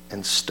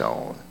 and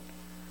stone.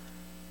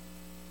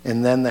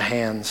 And then the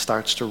hand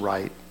starts to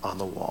write on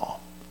the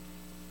wall.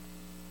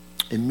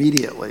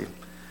 Immediately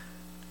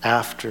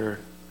after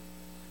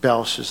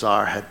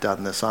Belshazzar had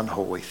done this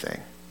unholy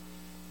thing,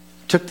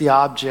 took the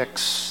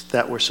objects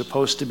that were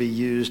supposed to be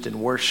used in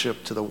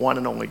worship to the one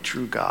and only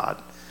true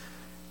God,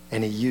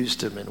 and he used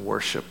them in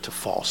worship to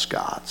false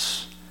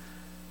gods.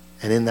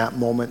 And in that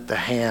moment, the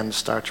hand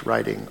starts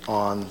writing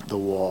on the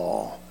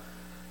wall.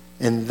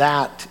 And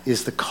that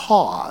is the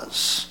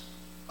cause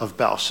of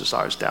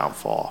Belshazzar's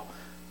downfall.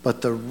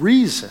 But the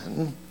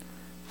reason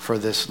for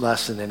this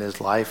lesson in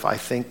his life, I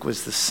think,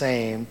 was the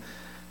same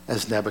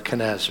as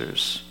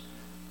Nebuchadnezzar's.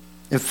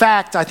 In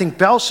fact, I think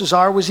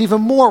Belshazzar was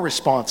even more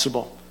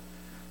responsible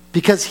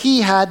because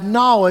he had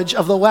knowledge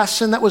of the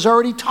lesson that was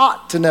already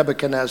taught to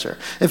Nebuchadnezzar.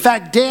 In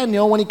fact,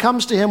 Daniel, when he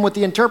comes to him with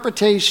the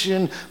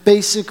interpretation,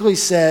 basically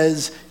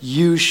says,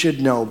 you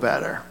should know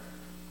better.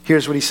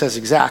 Here's what he says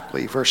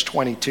exactly, verse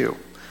 22.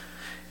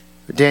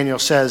 Daniel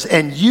says,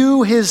 and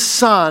you, his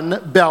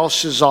son,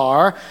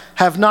 Belshazzar,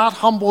 have not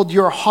humbled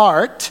your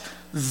heart,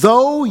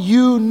 though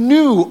you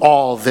knew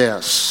all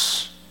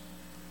this.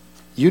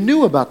 You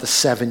knew about the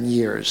 7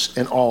 years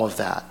and all of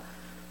that.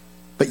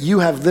 But you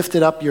have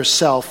lifted up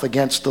yourself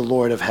against the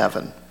Lord of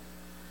heaven.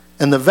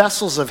 And the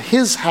vessels of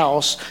his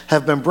house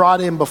have been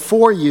brought in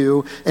before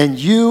you and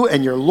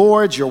your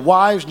lords, your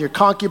wives, and your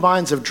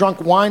concubines have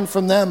drunk wine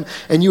from them,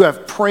 and you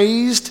have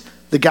praised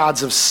the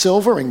gods of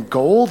silver and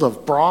gold,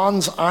 of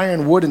bronze,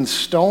 iron, wood, and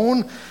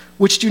stone,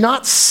 which do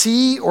not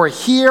see or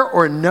hear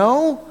or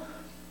know,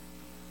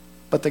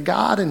 but the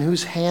God in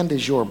whose hand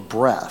is your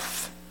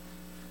breath,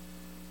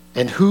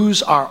 and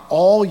whose are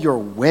all your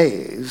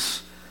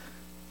ways,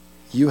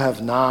 you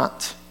have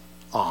not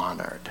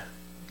honored.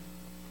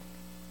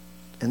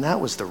 And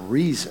that was the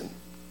reason.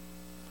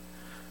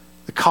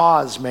 The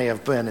cause may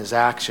have been his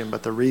action,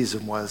 but the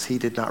reason was he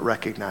did not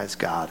recognize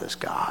God as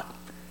God.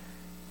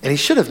 And he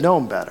should have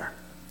known better.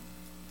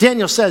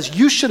 Daniel says,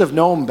 you should have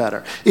known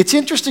better. It's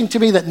interesting to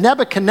me that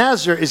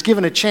Nebuchadnezzar is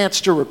given a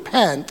chance to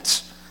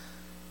repent,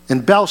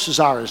 and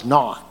Belshazzar is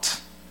not.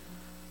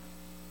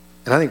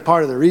 And I think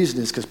part of the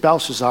reason is because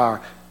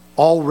Belshazzar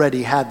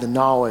already had the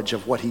knowledge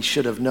of what he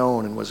should have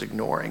known and was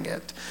ignoring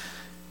it.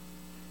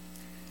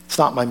 It's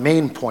not my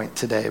main point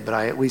today, but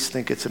I at least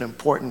think it's an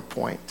important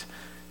point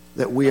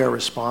that we are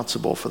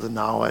responsible for the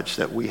knowledge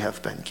that we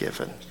have been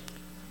given.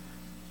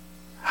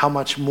 How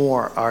much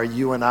more are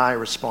you and I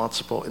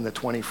responsible in the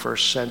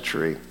 21st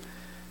century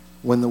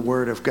when the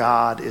Word of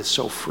God is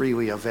so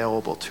freely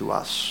available to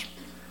us?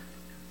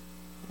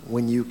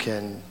 When you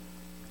can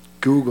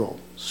Google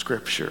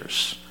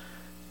scriptures,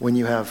 when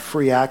you have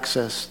free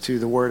access to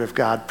the Word of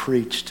God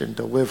preached and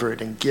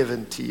delivered and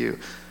given to you,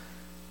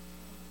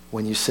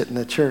 when you sit in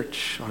the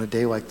church on a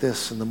day like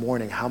this in the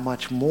morning, how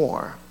much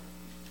more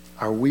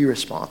are we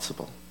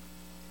responsible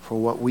for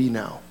what we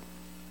know?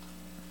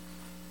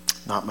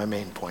 Not my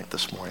main point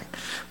this morning.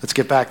 Let's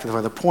get back to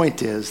where the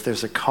point is.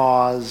 There's a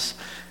cause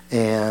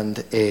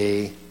and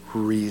a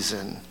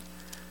reason.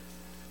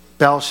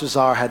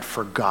 Belshazzar had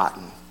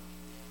forgotten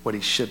what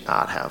he should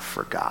not have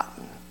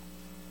forgotten.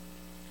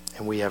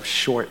 And we have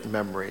short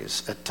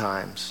memories at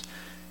times.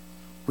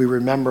 We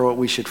remember what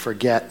we should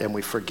forget, and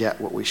we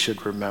forget what we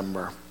should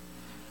remember.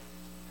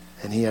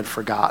 And he had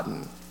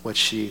forgotten what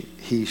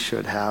he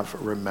should have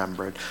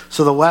remembered.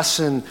 So the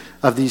lesson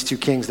of these two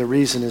kings, the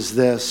reason is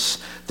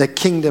this, that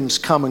kingdoms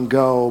come and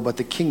go, but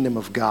the kingdom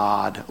of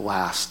God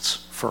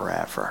lasts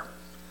forever.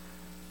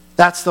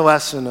 That's the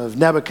lesson of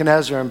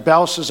Nebuchadnezzar and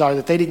Belshazzar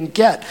that they didn't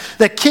get.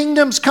 That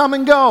kingdoms come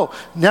and go.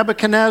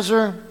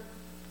 Nebuchadnezzar,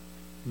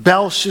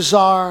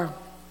 Belshazzar,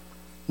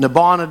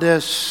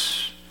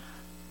 Nabonidus,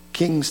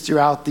 kings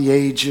throughout the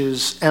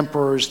ages,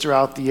 emperors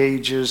throughout the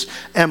ages,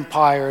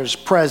 empires,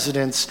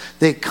 presidents,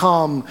 they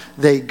come,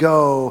 they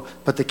go,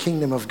 but the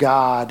kingdom of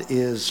God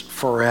is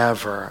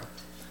forever.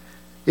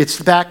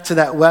 It's back to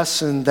that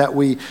lesson that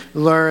we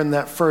learned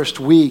that first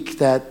week,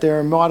 that there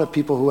are a lot of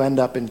people who end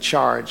up in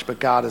charge, but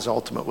God is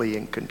ultimately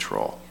in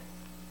control.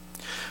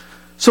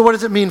 So what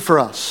does it mean for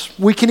us?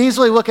 We can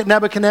easily look at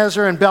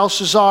Nebuchadnezzar and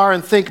Belshazzar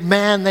and think,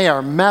 man, they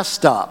are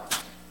messed up.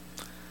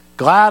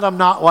 Glad I'm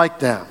not like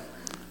them.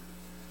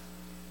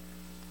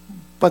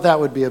 But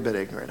that would be a bit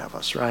ignorant of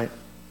us, right?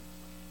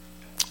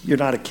 You're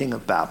not a king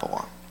of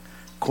Babylon,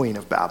 queen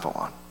of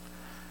Babylon.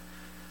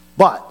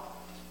 But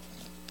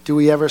do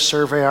we ever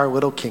survey our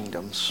little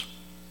kingdoms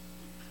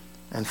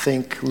and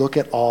think, look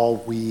at all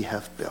we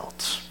have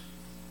built?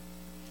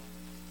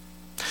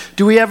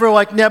 Do we ever,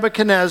 like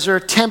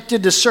Nebuchadnezzar,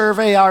 tempted to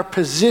survey our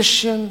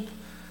position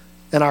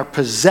and our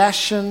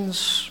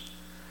possessions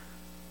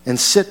and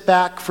sit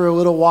back for a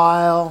little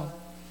while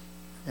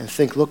and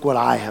think, look what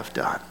I have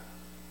done.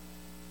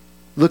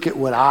 Look at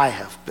what I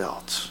have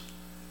built.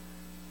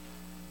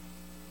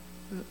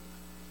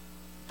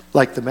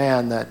 Like the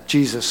man that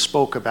Jesus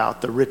spoke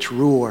about, the rich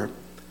ruler,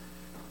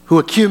 who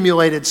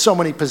accumulated so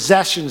many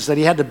possessions that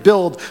he had to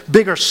build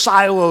bigger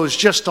silos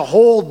just to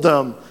hold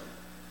them.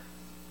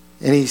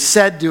 And he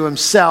said to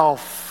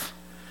himself,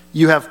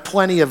 you have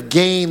plenty of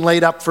gain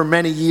laid up for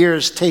many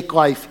years. Take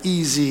life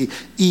easy,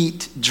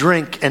 eat,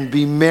 drink, and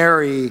be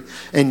merry.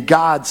 And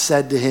God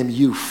said to him,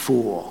 you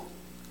fool,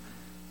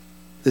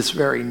 this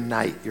very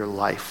night your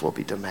life will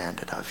be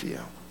demanded of you.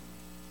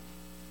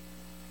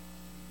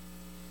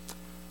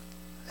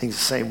 I think the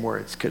same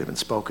words could have been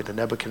spoken to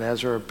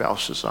Nebuchadnezzar or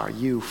Belshazzar.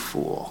 You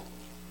fool.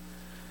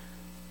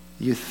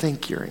 You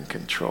think you're in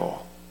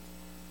control.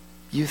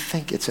 You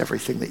think it's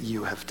everything that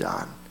you have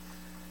done.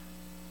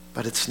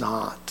 But it's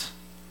not.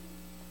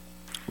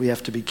 We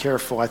have to be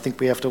careful. I think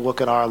we have to look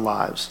at our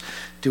lives.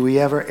 Do we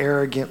ever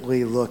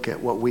arrogantly look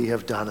at what we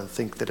have done and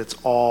think that it's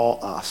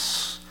all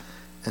us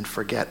and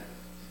forget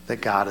that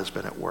God has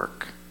been at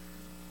work?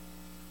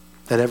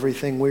 That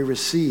everything we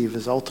receive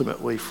is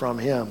ultimately from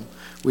him.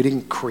 We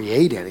didn't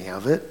create any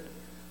of it.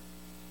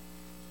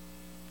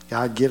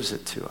 God gives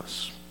it to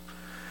us.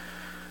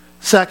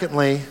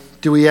 Secondly,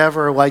 do we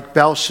ever, like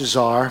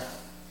Belshazzar,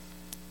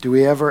 do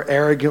we ever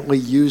arrogantly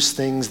use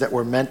things that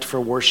were meant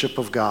for worship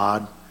of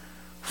God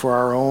for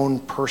our own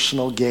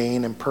personal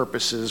gain and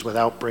purposes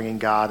without bringing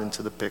God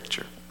into the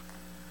picture?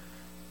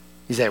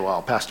 You say,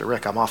 well, Pastor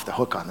Rick, I'm off the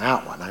hook on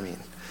that one. I mean,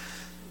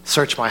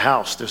 search my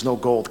house. There's no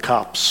gold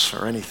cups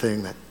or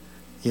anything that,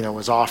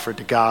 was offered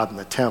to God in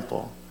the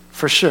temple.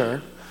 For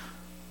sure.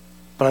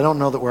 But I don't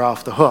know that we're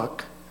off the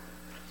hook.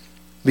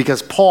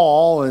 Because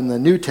Paul in the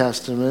New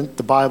Testament,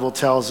 the Bible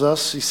tells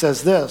us, he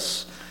says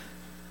this,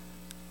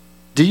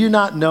 do you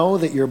not know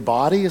that your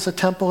body is a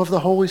temple of the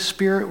Holy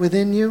Spirit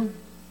within you,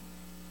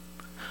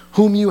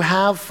 whom you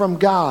have from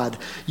God?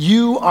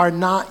 You are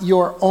not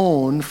your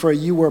own, for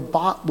you were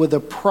bought with a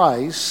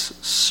price,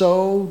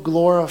 so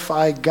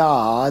glorify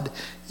God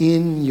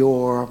in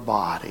your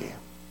body.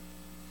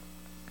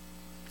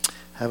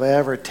 Have I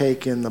ever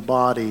taken the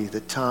body, the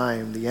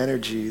time, the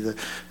energy,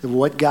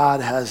 what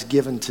God has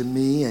given to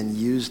me and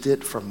used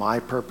it for my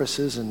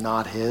purposes and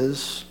not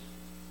his?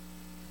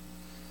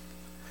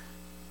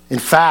 In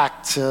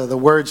fact, the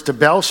words to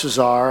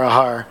Belshazzar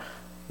are,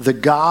 the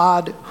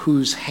God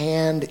whose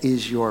hand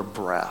is your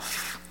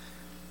breath.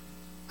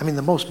 I mean,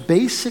 the most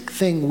basic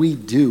thing we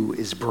do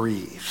is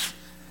breathe.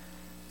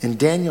 And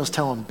Daniel's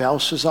telling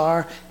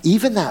Belshazzar,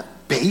 even that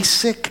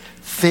basic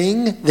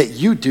thing that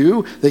you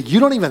do, that you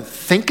don't even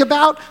think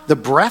about, the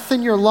breath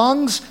in your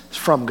lungs, is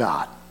from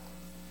God.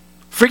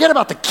 Forget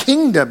about the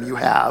kingdom you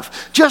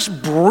have.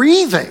 Just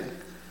breathing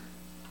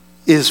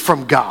is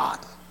from God.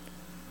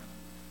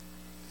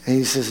 And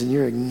he says, and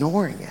you're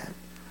ignoring it.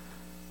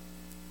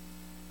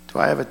 Do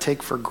I ever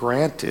take for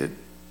granted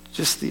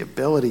just the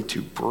ability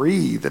to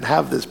breathe and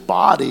have this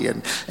body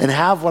and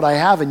have what I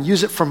have and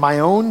use it for my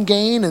own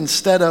gain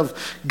instead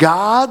of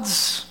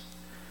God's?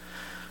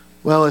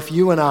 Well, if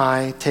you and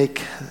I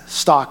take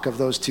stock of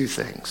those two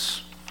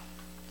things,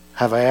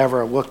 have I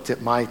ever looked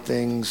at my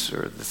things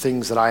or the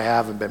things that I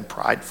have and been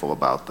prideful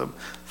about them,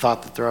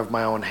 thought that they're of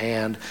my own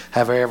hand?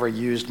 Have I ever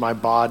used my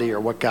body or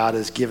what God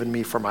has given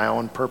me for my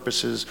own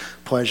purposes,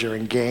 pleasure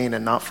and gain,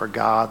 and not for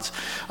God's?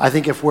 I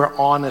think if we're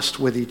honest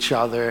with each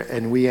other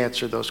and we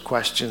answer those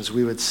questions,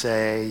 we would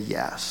say,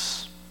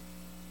 yes,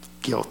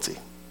 guilty.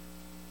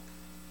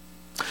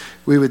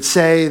 We would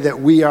say that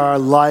we are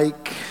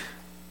like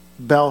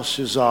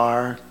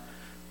Belshazzar,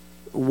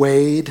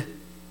 weighed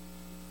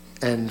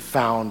and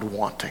found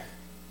wanting.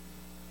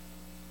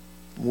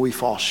 We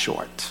fall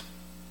short.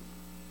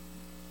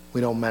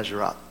 We don't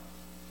measure up.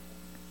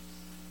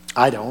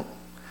 I don't.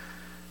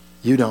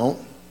 You don't.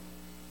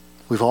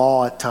 We've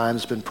all at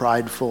times been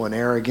prideful and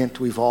arrogant.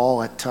 We've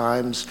all at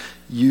times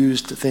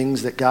used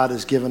things that God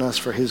has given us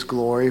for his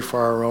glory, for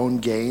our own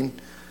gain.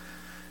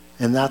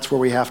 And that's where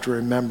we have to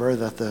remember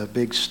that the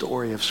big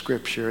story of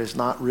Scripture is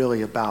not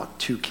really about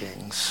two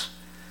kings.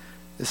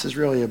 This is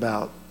really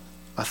about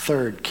a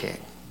third king.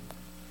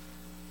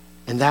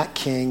 And that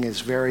king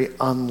is very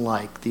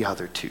unlike the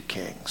other two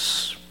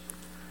kings.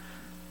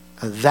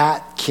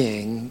 That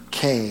king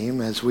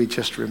came, as we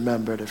just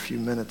remembered a few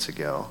minutes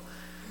ago,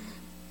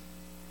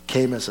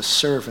 came as a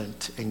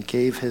servant and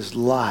gave his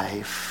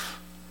life,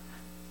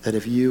 that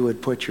if you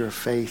would put your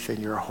faith and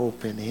your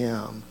hope in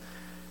him,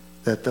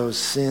 that those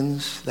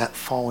sins, that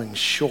falling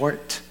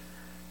short,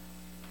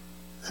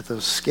 that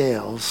those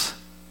scales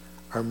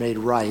are made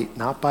right,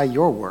 not by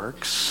your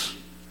works,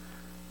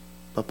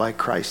 but by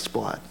Christ's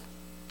blood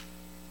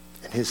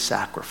and his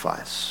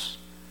sacrifice.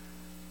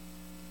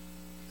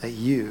 That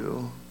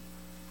you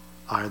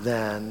are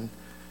then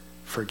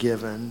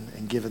forgiven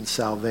and given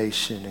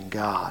salvation in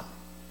God.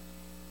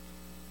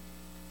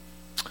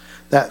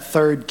 That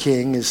third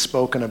king is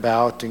spoken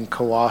about in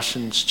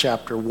Colossians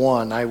chapter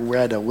 1. I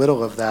read a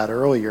little of that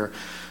earlier,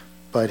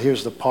 but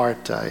here's the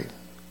part I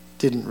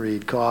didn't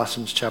read.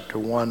 Colossians chapter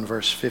 1,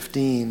 verse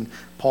 15,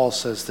 Paul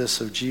says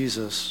this of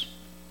Jesus.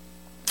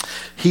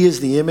 He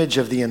is the image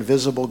of the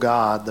invisible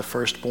God, the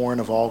firstborn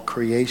of all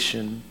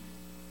creation.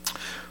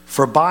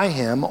 For by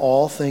him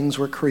all things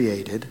were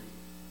created,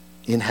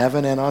 in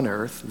heaven and on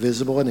earth,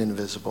 visible and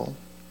invisible,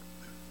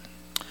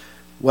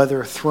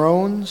 whether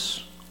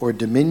thrones or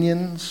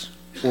dominions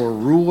or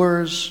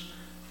rulers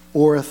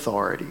or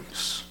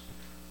authorities.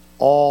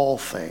 All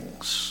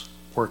things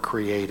were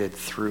created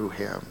through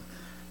him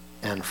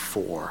and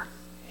for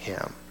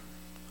him.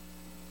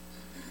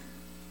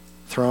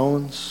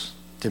 Thrones,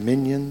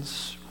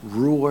 dominions,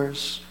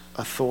 rulers,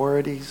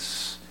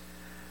 authorities,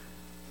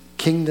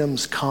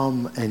 kingdoms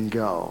come and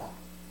go,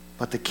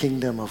 but the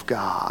kingdom of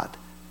God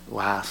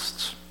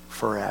lasts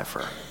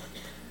forever.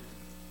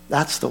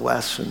 That's the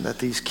lesson that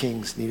these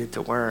kings needed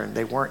to learn.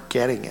 They weren't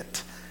getting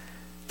it.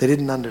 They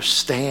didn't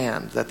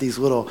understand that these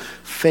little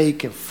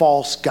fake and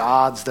false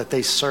gods that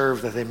they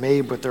served, that they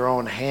made with their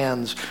own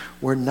hands,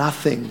 were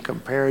nothing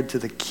compared to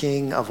the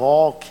King of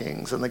all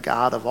kings and the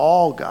God of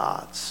all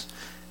gods.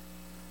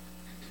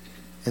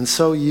 And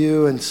so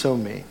you and so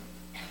me,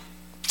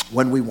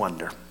 when we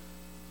wonder,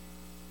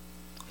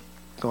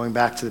 going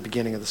back to the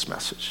beginning of this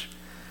message,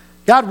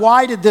 God,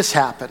 why did this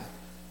happen?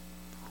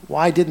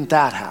 Why didn't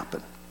that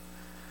happen?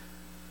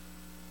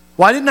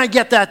 Why didn't I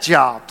get that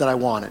job that I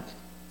wanted?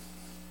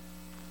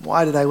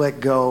 Why did I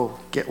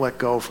get let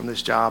go from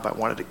this job I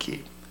wanted to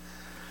keep?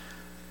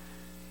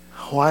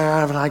 Why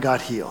haven't I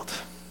got healed?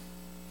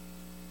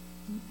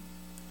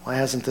 Why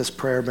hasn't this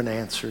prayer been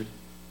answered?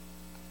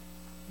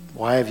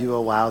 Why have you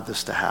allowed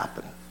this to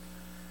happen?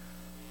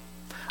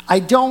 I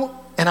don't,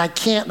 and I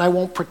can't, and I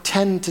won't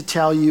pretend to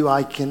tell you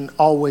I can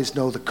always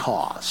know the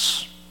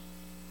cause.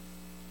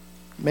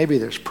 Maybe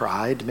there's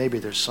pride, maybe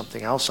there's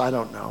something else, I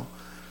don't know.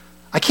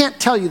 I can't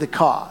tell you the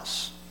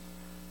cause.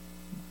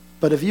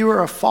 But if you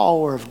are a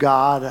follower of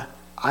God,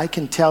 I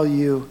can tell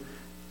you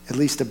at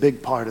least a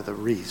big part of the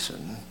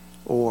reason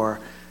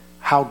or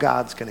how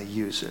God's going to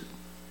use it.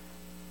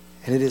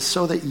 And it is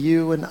so that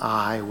you and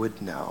I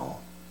would know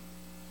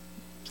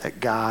that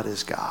God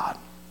is God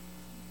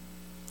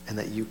and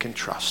that you can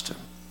trust him.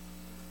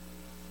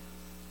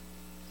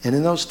 And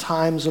in those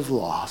times of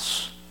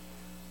loss,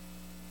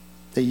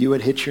 that you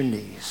would hit your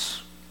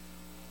knees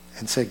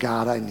and say,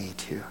 God, I need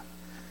you,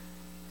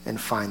 and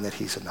find that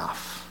he's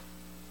enough.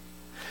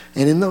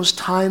 And in those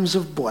times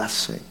of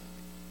blessing,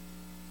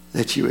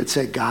 that you would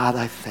say, God,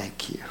 I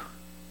thank you,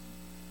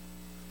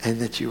 and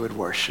that you would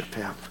worship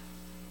him.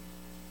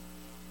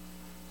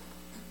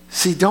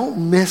 See,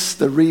 don't miss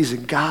the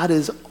reason. God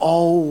is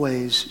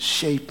always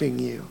shaping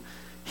you.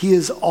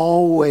 He's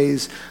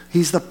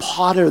the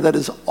potter that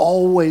is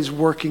always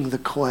working the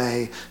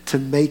clay to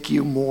make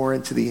you more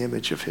into the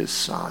image of his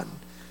son.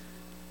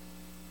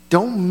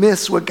 Don't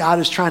miss what God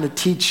is trying to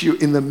teach you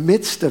in the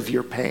midst of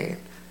your pain.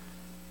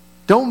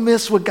 Don't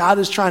miss what God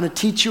is trying to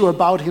teach you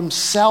about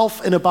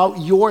himself and about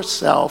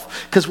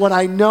yourself. Because what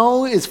I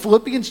know is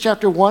Philippians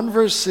chapter 1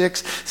 verse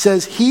 6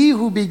 says, he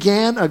who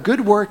began a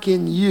good work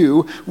in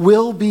you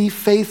will be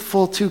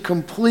faithful to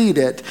complete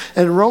it.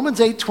 And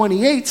Romans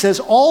 8:28 says,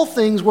 all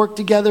things work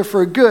together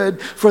for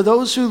good for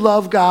those who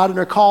love God and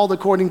are called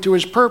according to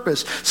his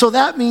purpose. So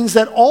that means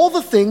that all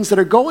the things that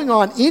are going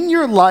on in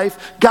your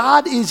life,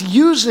 God is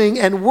using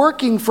and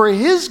working for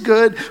his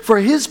good, for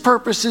his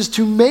purposes,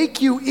 to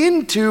make you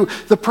into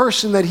the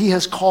person that he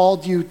has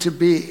called you to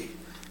be.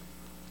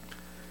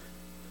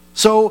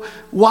 So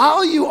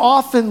while you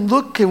often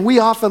look, and we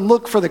often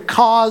look for the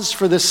cause,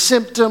 for the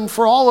symptom,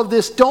 for all of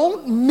this,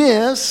 don't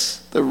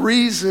miss the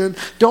reason.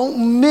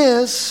 Don't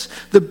miss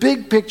the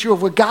big picture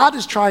of what God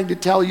is trying to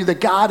tell you,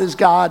 that God is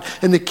God,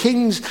 and the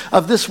kings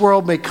of this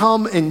world may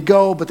come and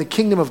go, but the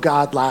kingdom of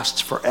God lasts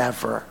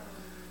forever.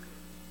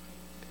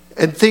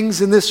 And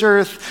things in this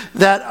earth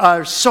that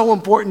are so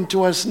important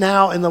to us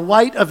now in the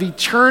light of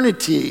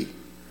eternity,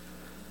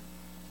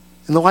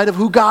 in the light of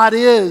who God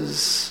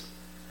is,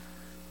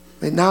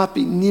 may not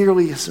be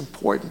nearly as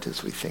important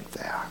as we think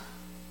they are.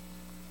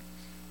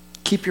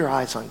 Keep your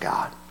eyes on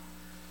God.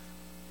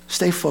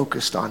 Stay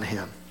focused on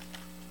him.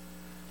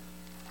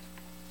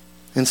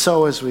 And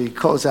so as we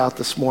close out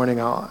this morning,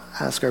 I'll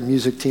ask our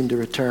music team to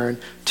return.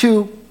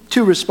 Two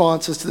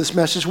responses to this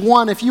message.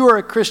 One, if you are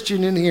a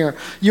Christian in here,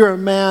 you're a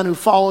man who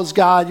follows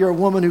God, you're a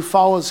woman who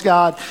follows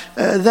God,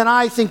 then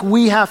I think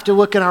we have to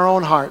look in our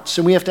own hearts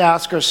and we have to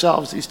ask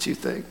ourselves these two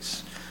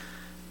things.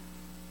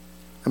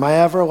 Am I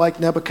ever like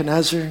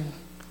Nebuchadnezzar?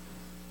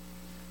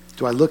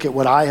 Do I look at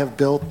what I have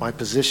built, my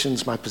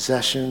positions, my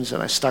possessions,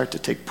 and I start to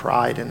take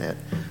pride in it?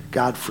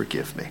 God,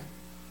 forgive me.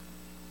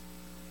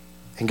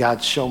 And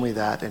God, show me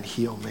that and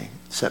heal me,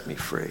 set me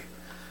free.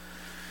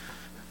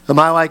 Am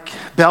I like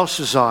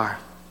Belshazzar?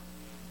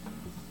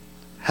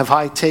 Have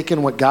I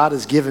taken what God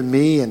has given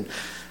me and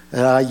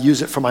I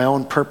use it for my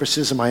own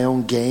purposes and my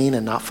own gain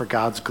and not for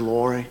God's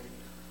glory?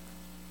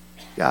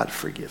 God,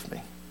 forgive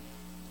me.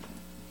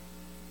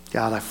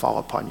 God, I fall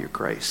upon your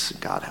grace.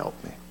 God,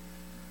 help me.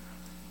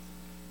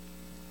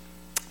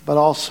 But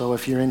also,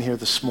 if you're in here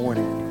this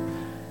morning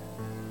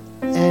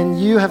and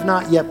you have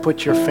not yet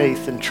put your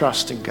faith and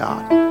trust in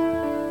God,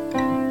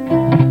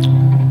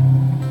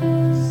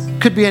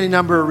 could be any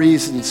number of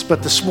reasons,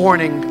 but this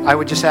morning I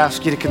would just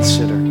ask you to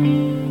consider,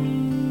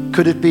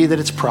 could it be that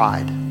it's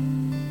pride?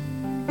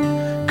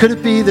 Could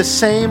it be the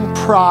same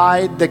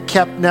pride that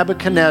kept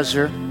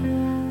Nebuchadnezzar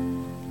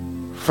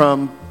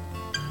from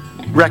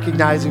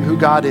recognizing who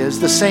God is,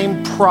 the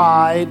same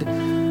pride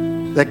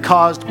that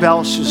caused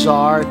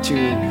Belshazzar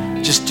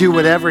to just do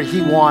whatever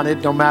he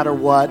wanted, no matter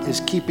what, is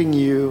keeping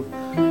you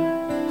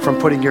from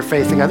putting your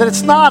faith in God? That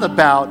it's not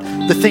about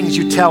the things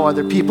you tell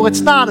other people. It's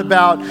not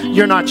about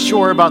you're not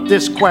sure about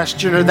this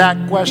question or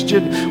that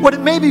question. What it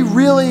may be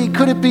really,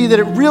 could it be that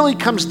it really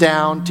comes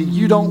down to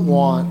you don't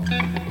want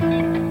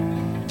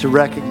to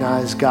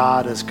recognize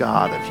God as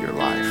God of your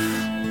life?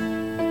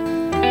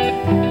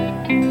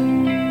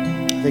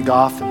 I think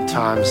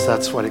oftentimes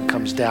that's what it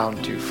comes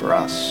down to for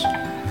us.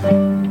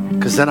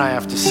 Because then I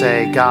have to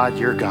say, God,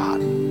 you're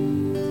God.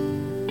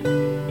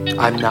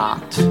 I'm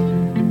not.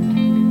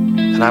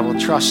 And I will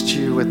trust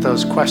you with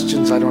those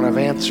questions I don't have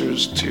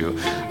answers to.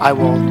 I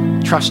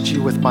will trust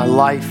you with my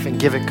life and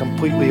give it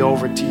completely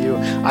over to you.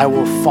 I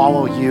will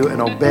follow you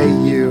and obey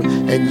you,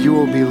 and you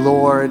will be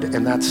Lord.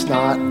 And that's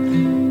not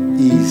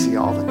easy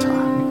all the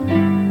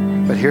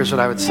time. But here's what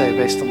I would say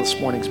based on this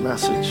morning's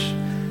message.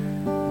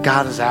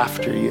 God is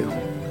after you,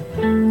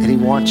 and he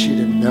wants you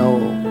to know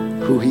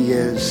who he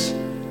is.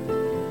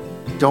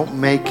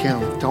 Don't wait,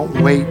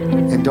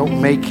 and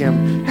don't make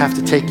him have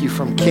to take you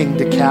from king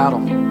to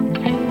cattle.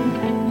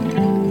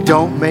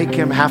 Don't make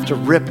him have to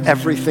rip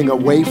everything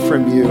away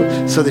from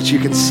you so that you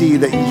can see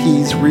that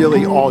he's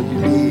really all you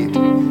need.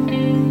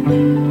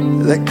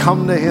 That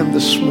come to him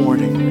this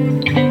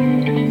morning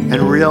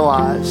and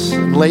realize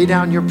and lay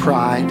down your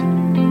pride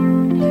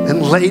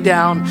and lay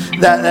down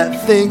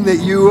that thing that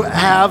you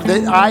have,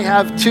 that I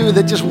have too,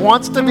 that just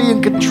wants to be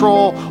in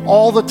control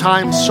all the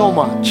time so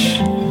much.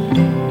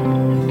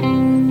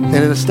 And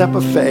in a step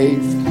of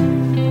faith,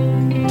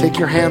 take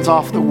your hands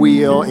off the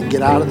wheel and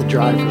get out of the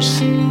driver's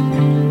seat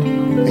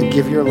and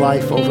give your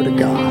life over to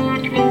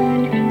God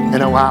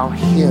and allow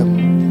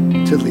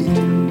him to lead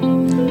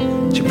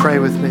you. Would you pray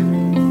with me?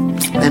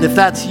 And if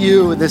that's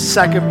you, and this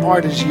second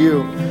part is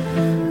you,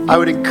 I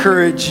would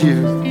encourage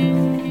you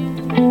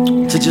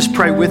to just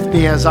pray with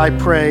me as I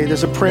pray.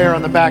 There's a prayer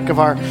on the back of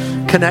our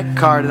Connect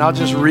card, and I'll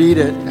just read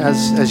it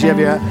as you have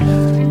your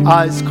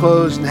eyes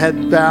closed and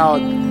head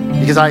bowed.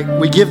 Because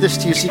we give this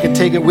to you so you can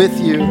take it with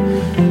you.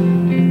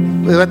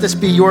 Let this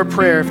be your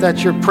prayer. If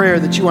that's your prayer,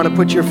 that you want to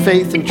put your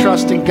faith and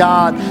trust in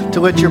God, to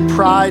let your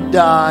pride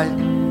die,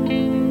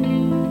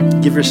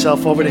 give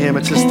yourself over to him.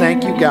 It says,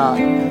 thank you, God,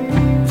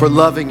 for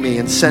loving me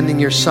and sending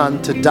your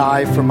son to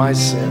die for my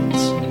sins.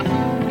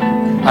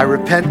 I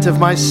repent of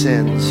my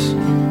sins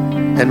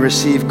and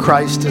receive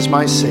Christ as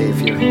my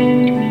Savior.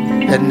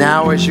 And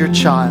now as your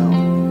child,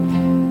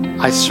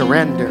 I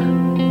surrender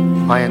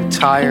my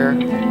entire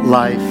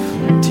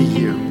life to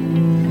you.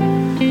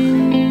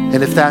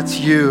 And if that's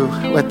you,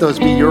 let those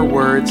be your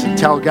words, and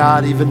tell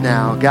God even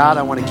now, God,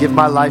 I want to give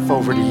my life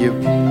over to you.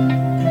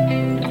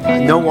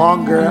 I no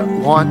longer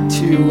want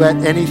to let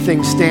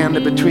anything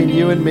stand between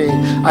you and me.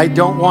 I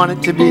don't want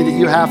it to be that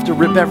you have to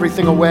rip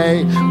everything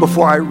away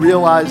before I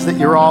realize that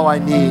you're all I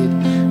need.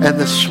 And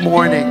this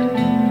morning,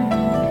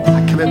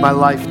 I commit my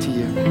life to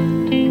you.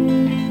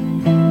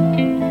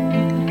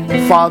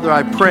 Father,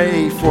 I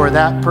pray for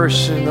that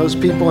person, those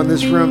people in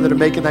this room that are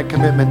making that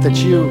commitment, that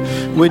you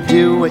would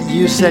do what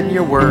you said in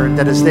your word,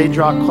 that as they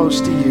draw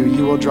close to you,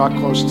 you will draw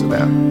close to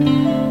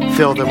them.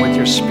 Fill them with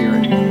your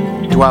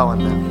spirit. Dwell in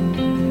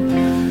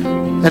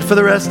them. And for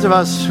the rest of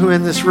us who are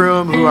in this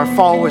room, who are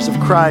followers of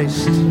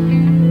Christ,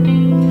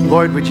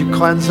 Lord, would you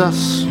cleanse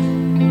us?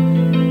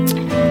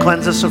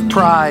 Cleanse us of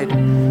pride,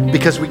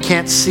 because we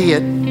can't see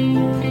it.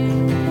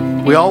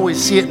 We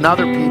always see it in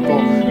other people.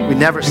 We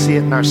never see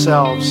it in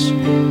ourselves.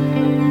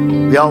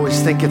 We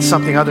always think it's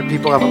something other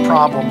people have a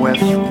problem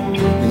with.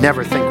 We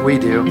never think we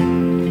do.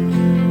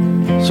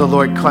 So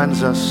Lord,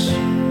 cleanse us,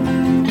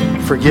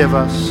 forgive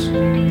us,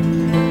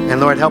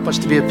 and Lord, help us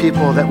to be a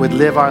people that would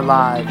live our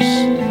lives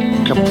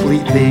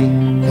completely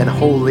and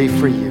wholly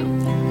for you.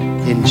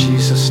 In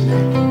Jesus'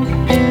 name,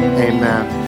 amen.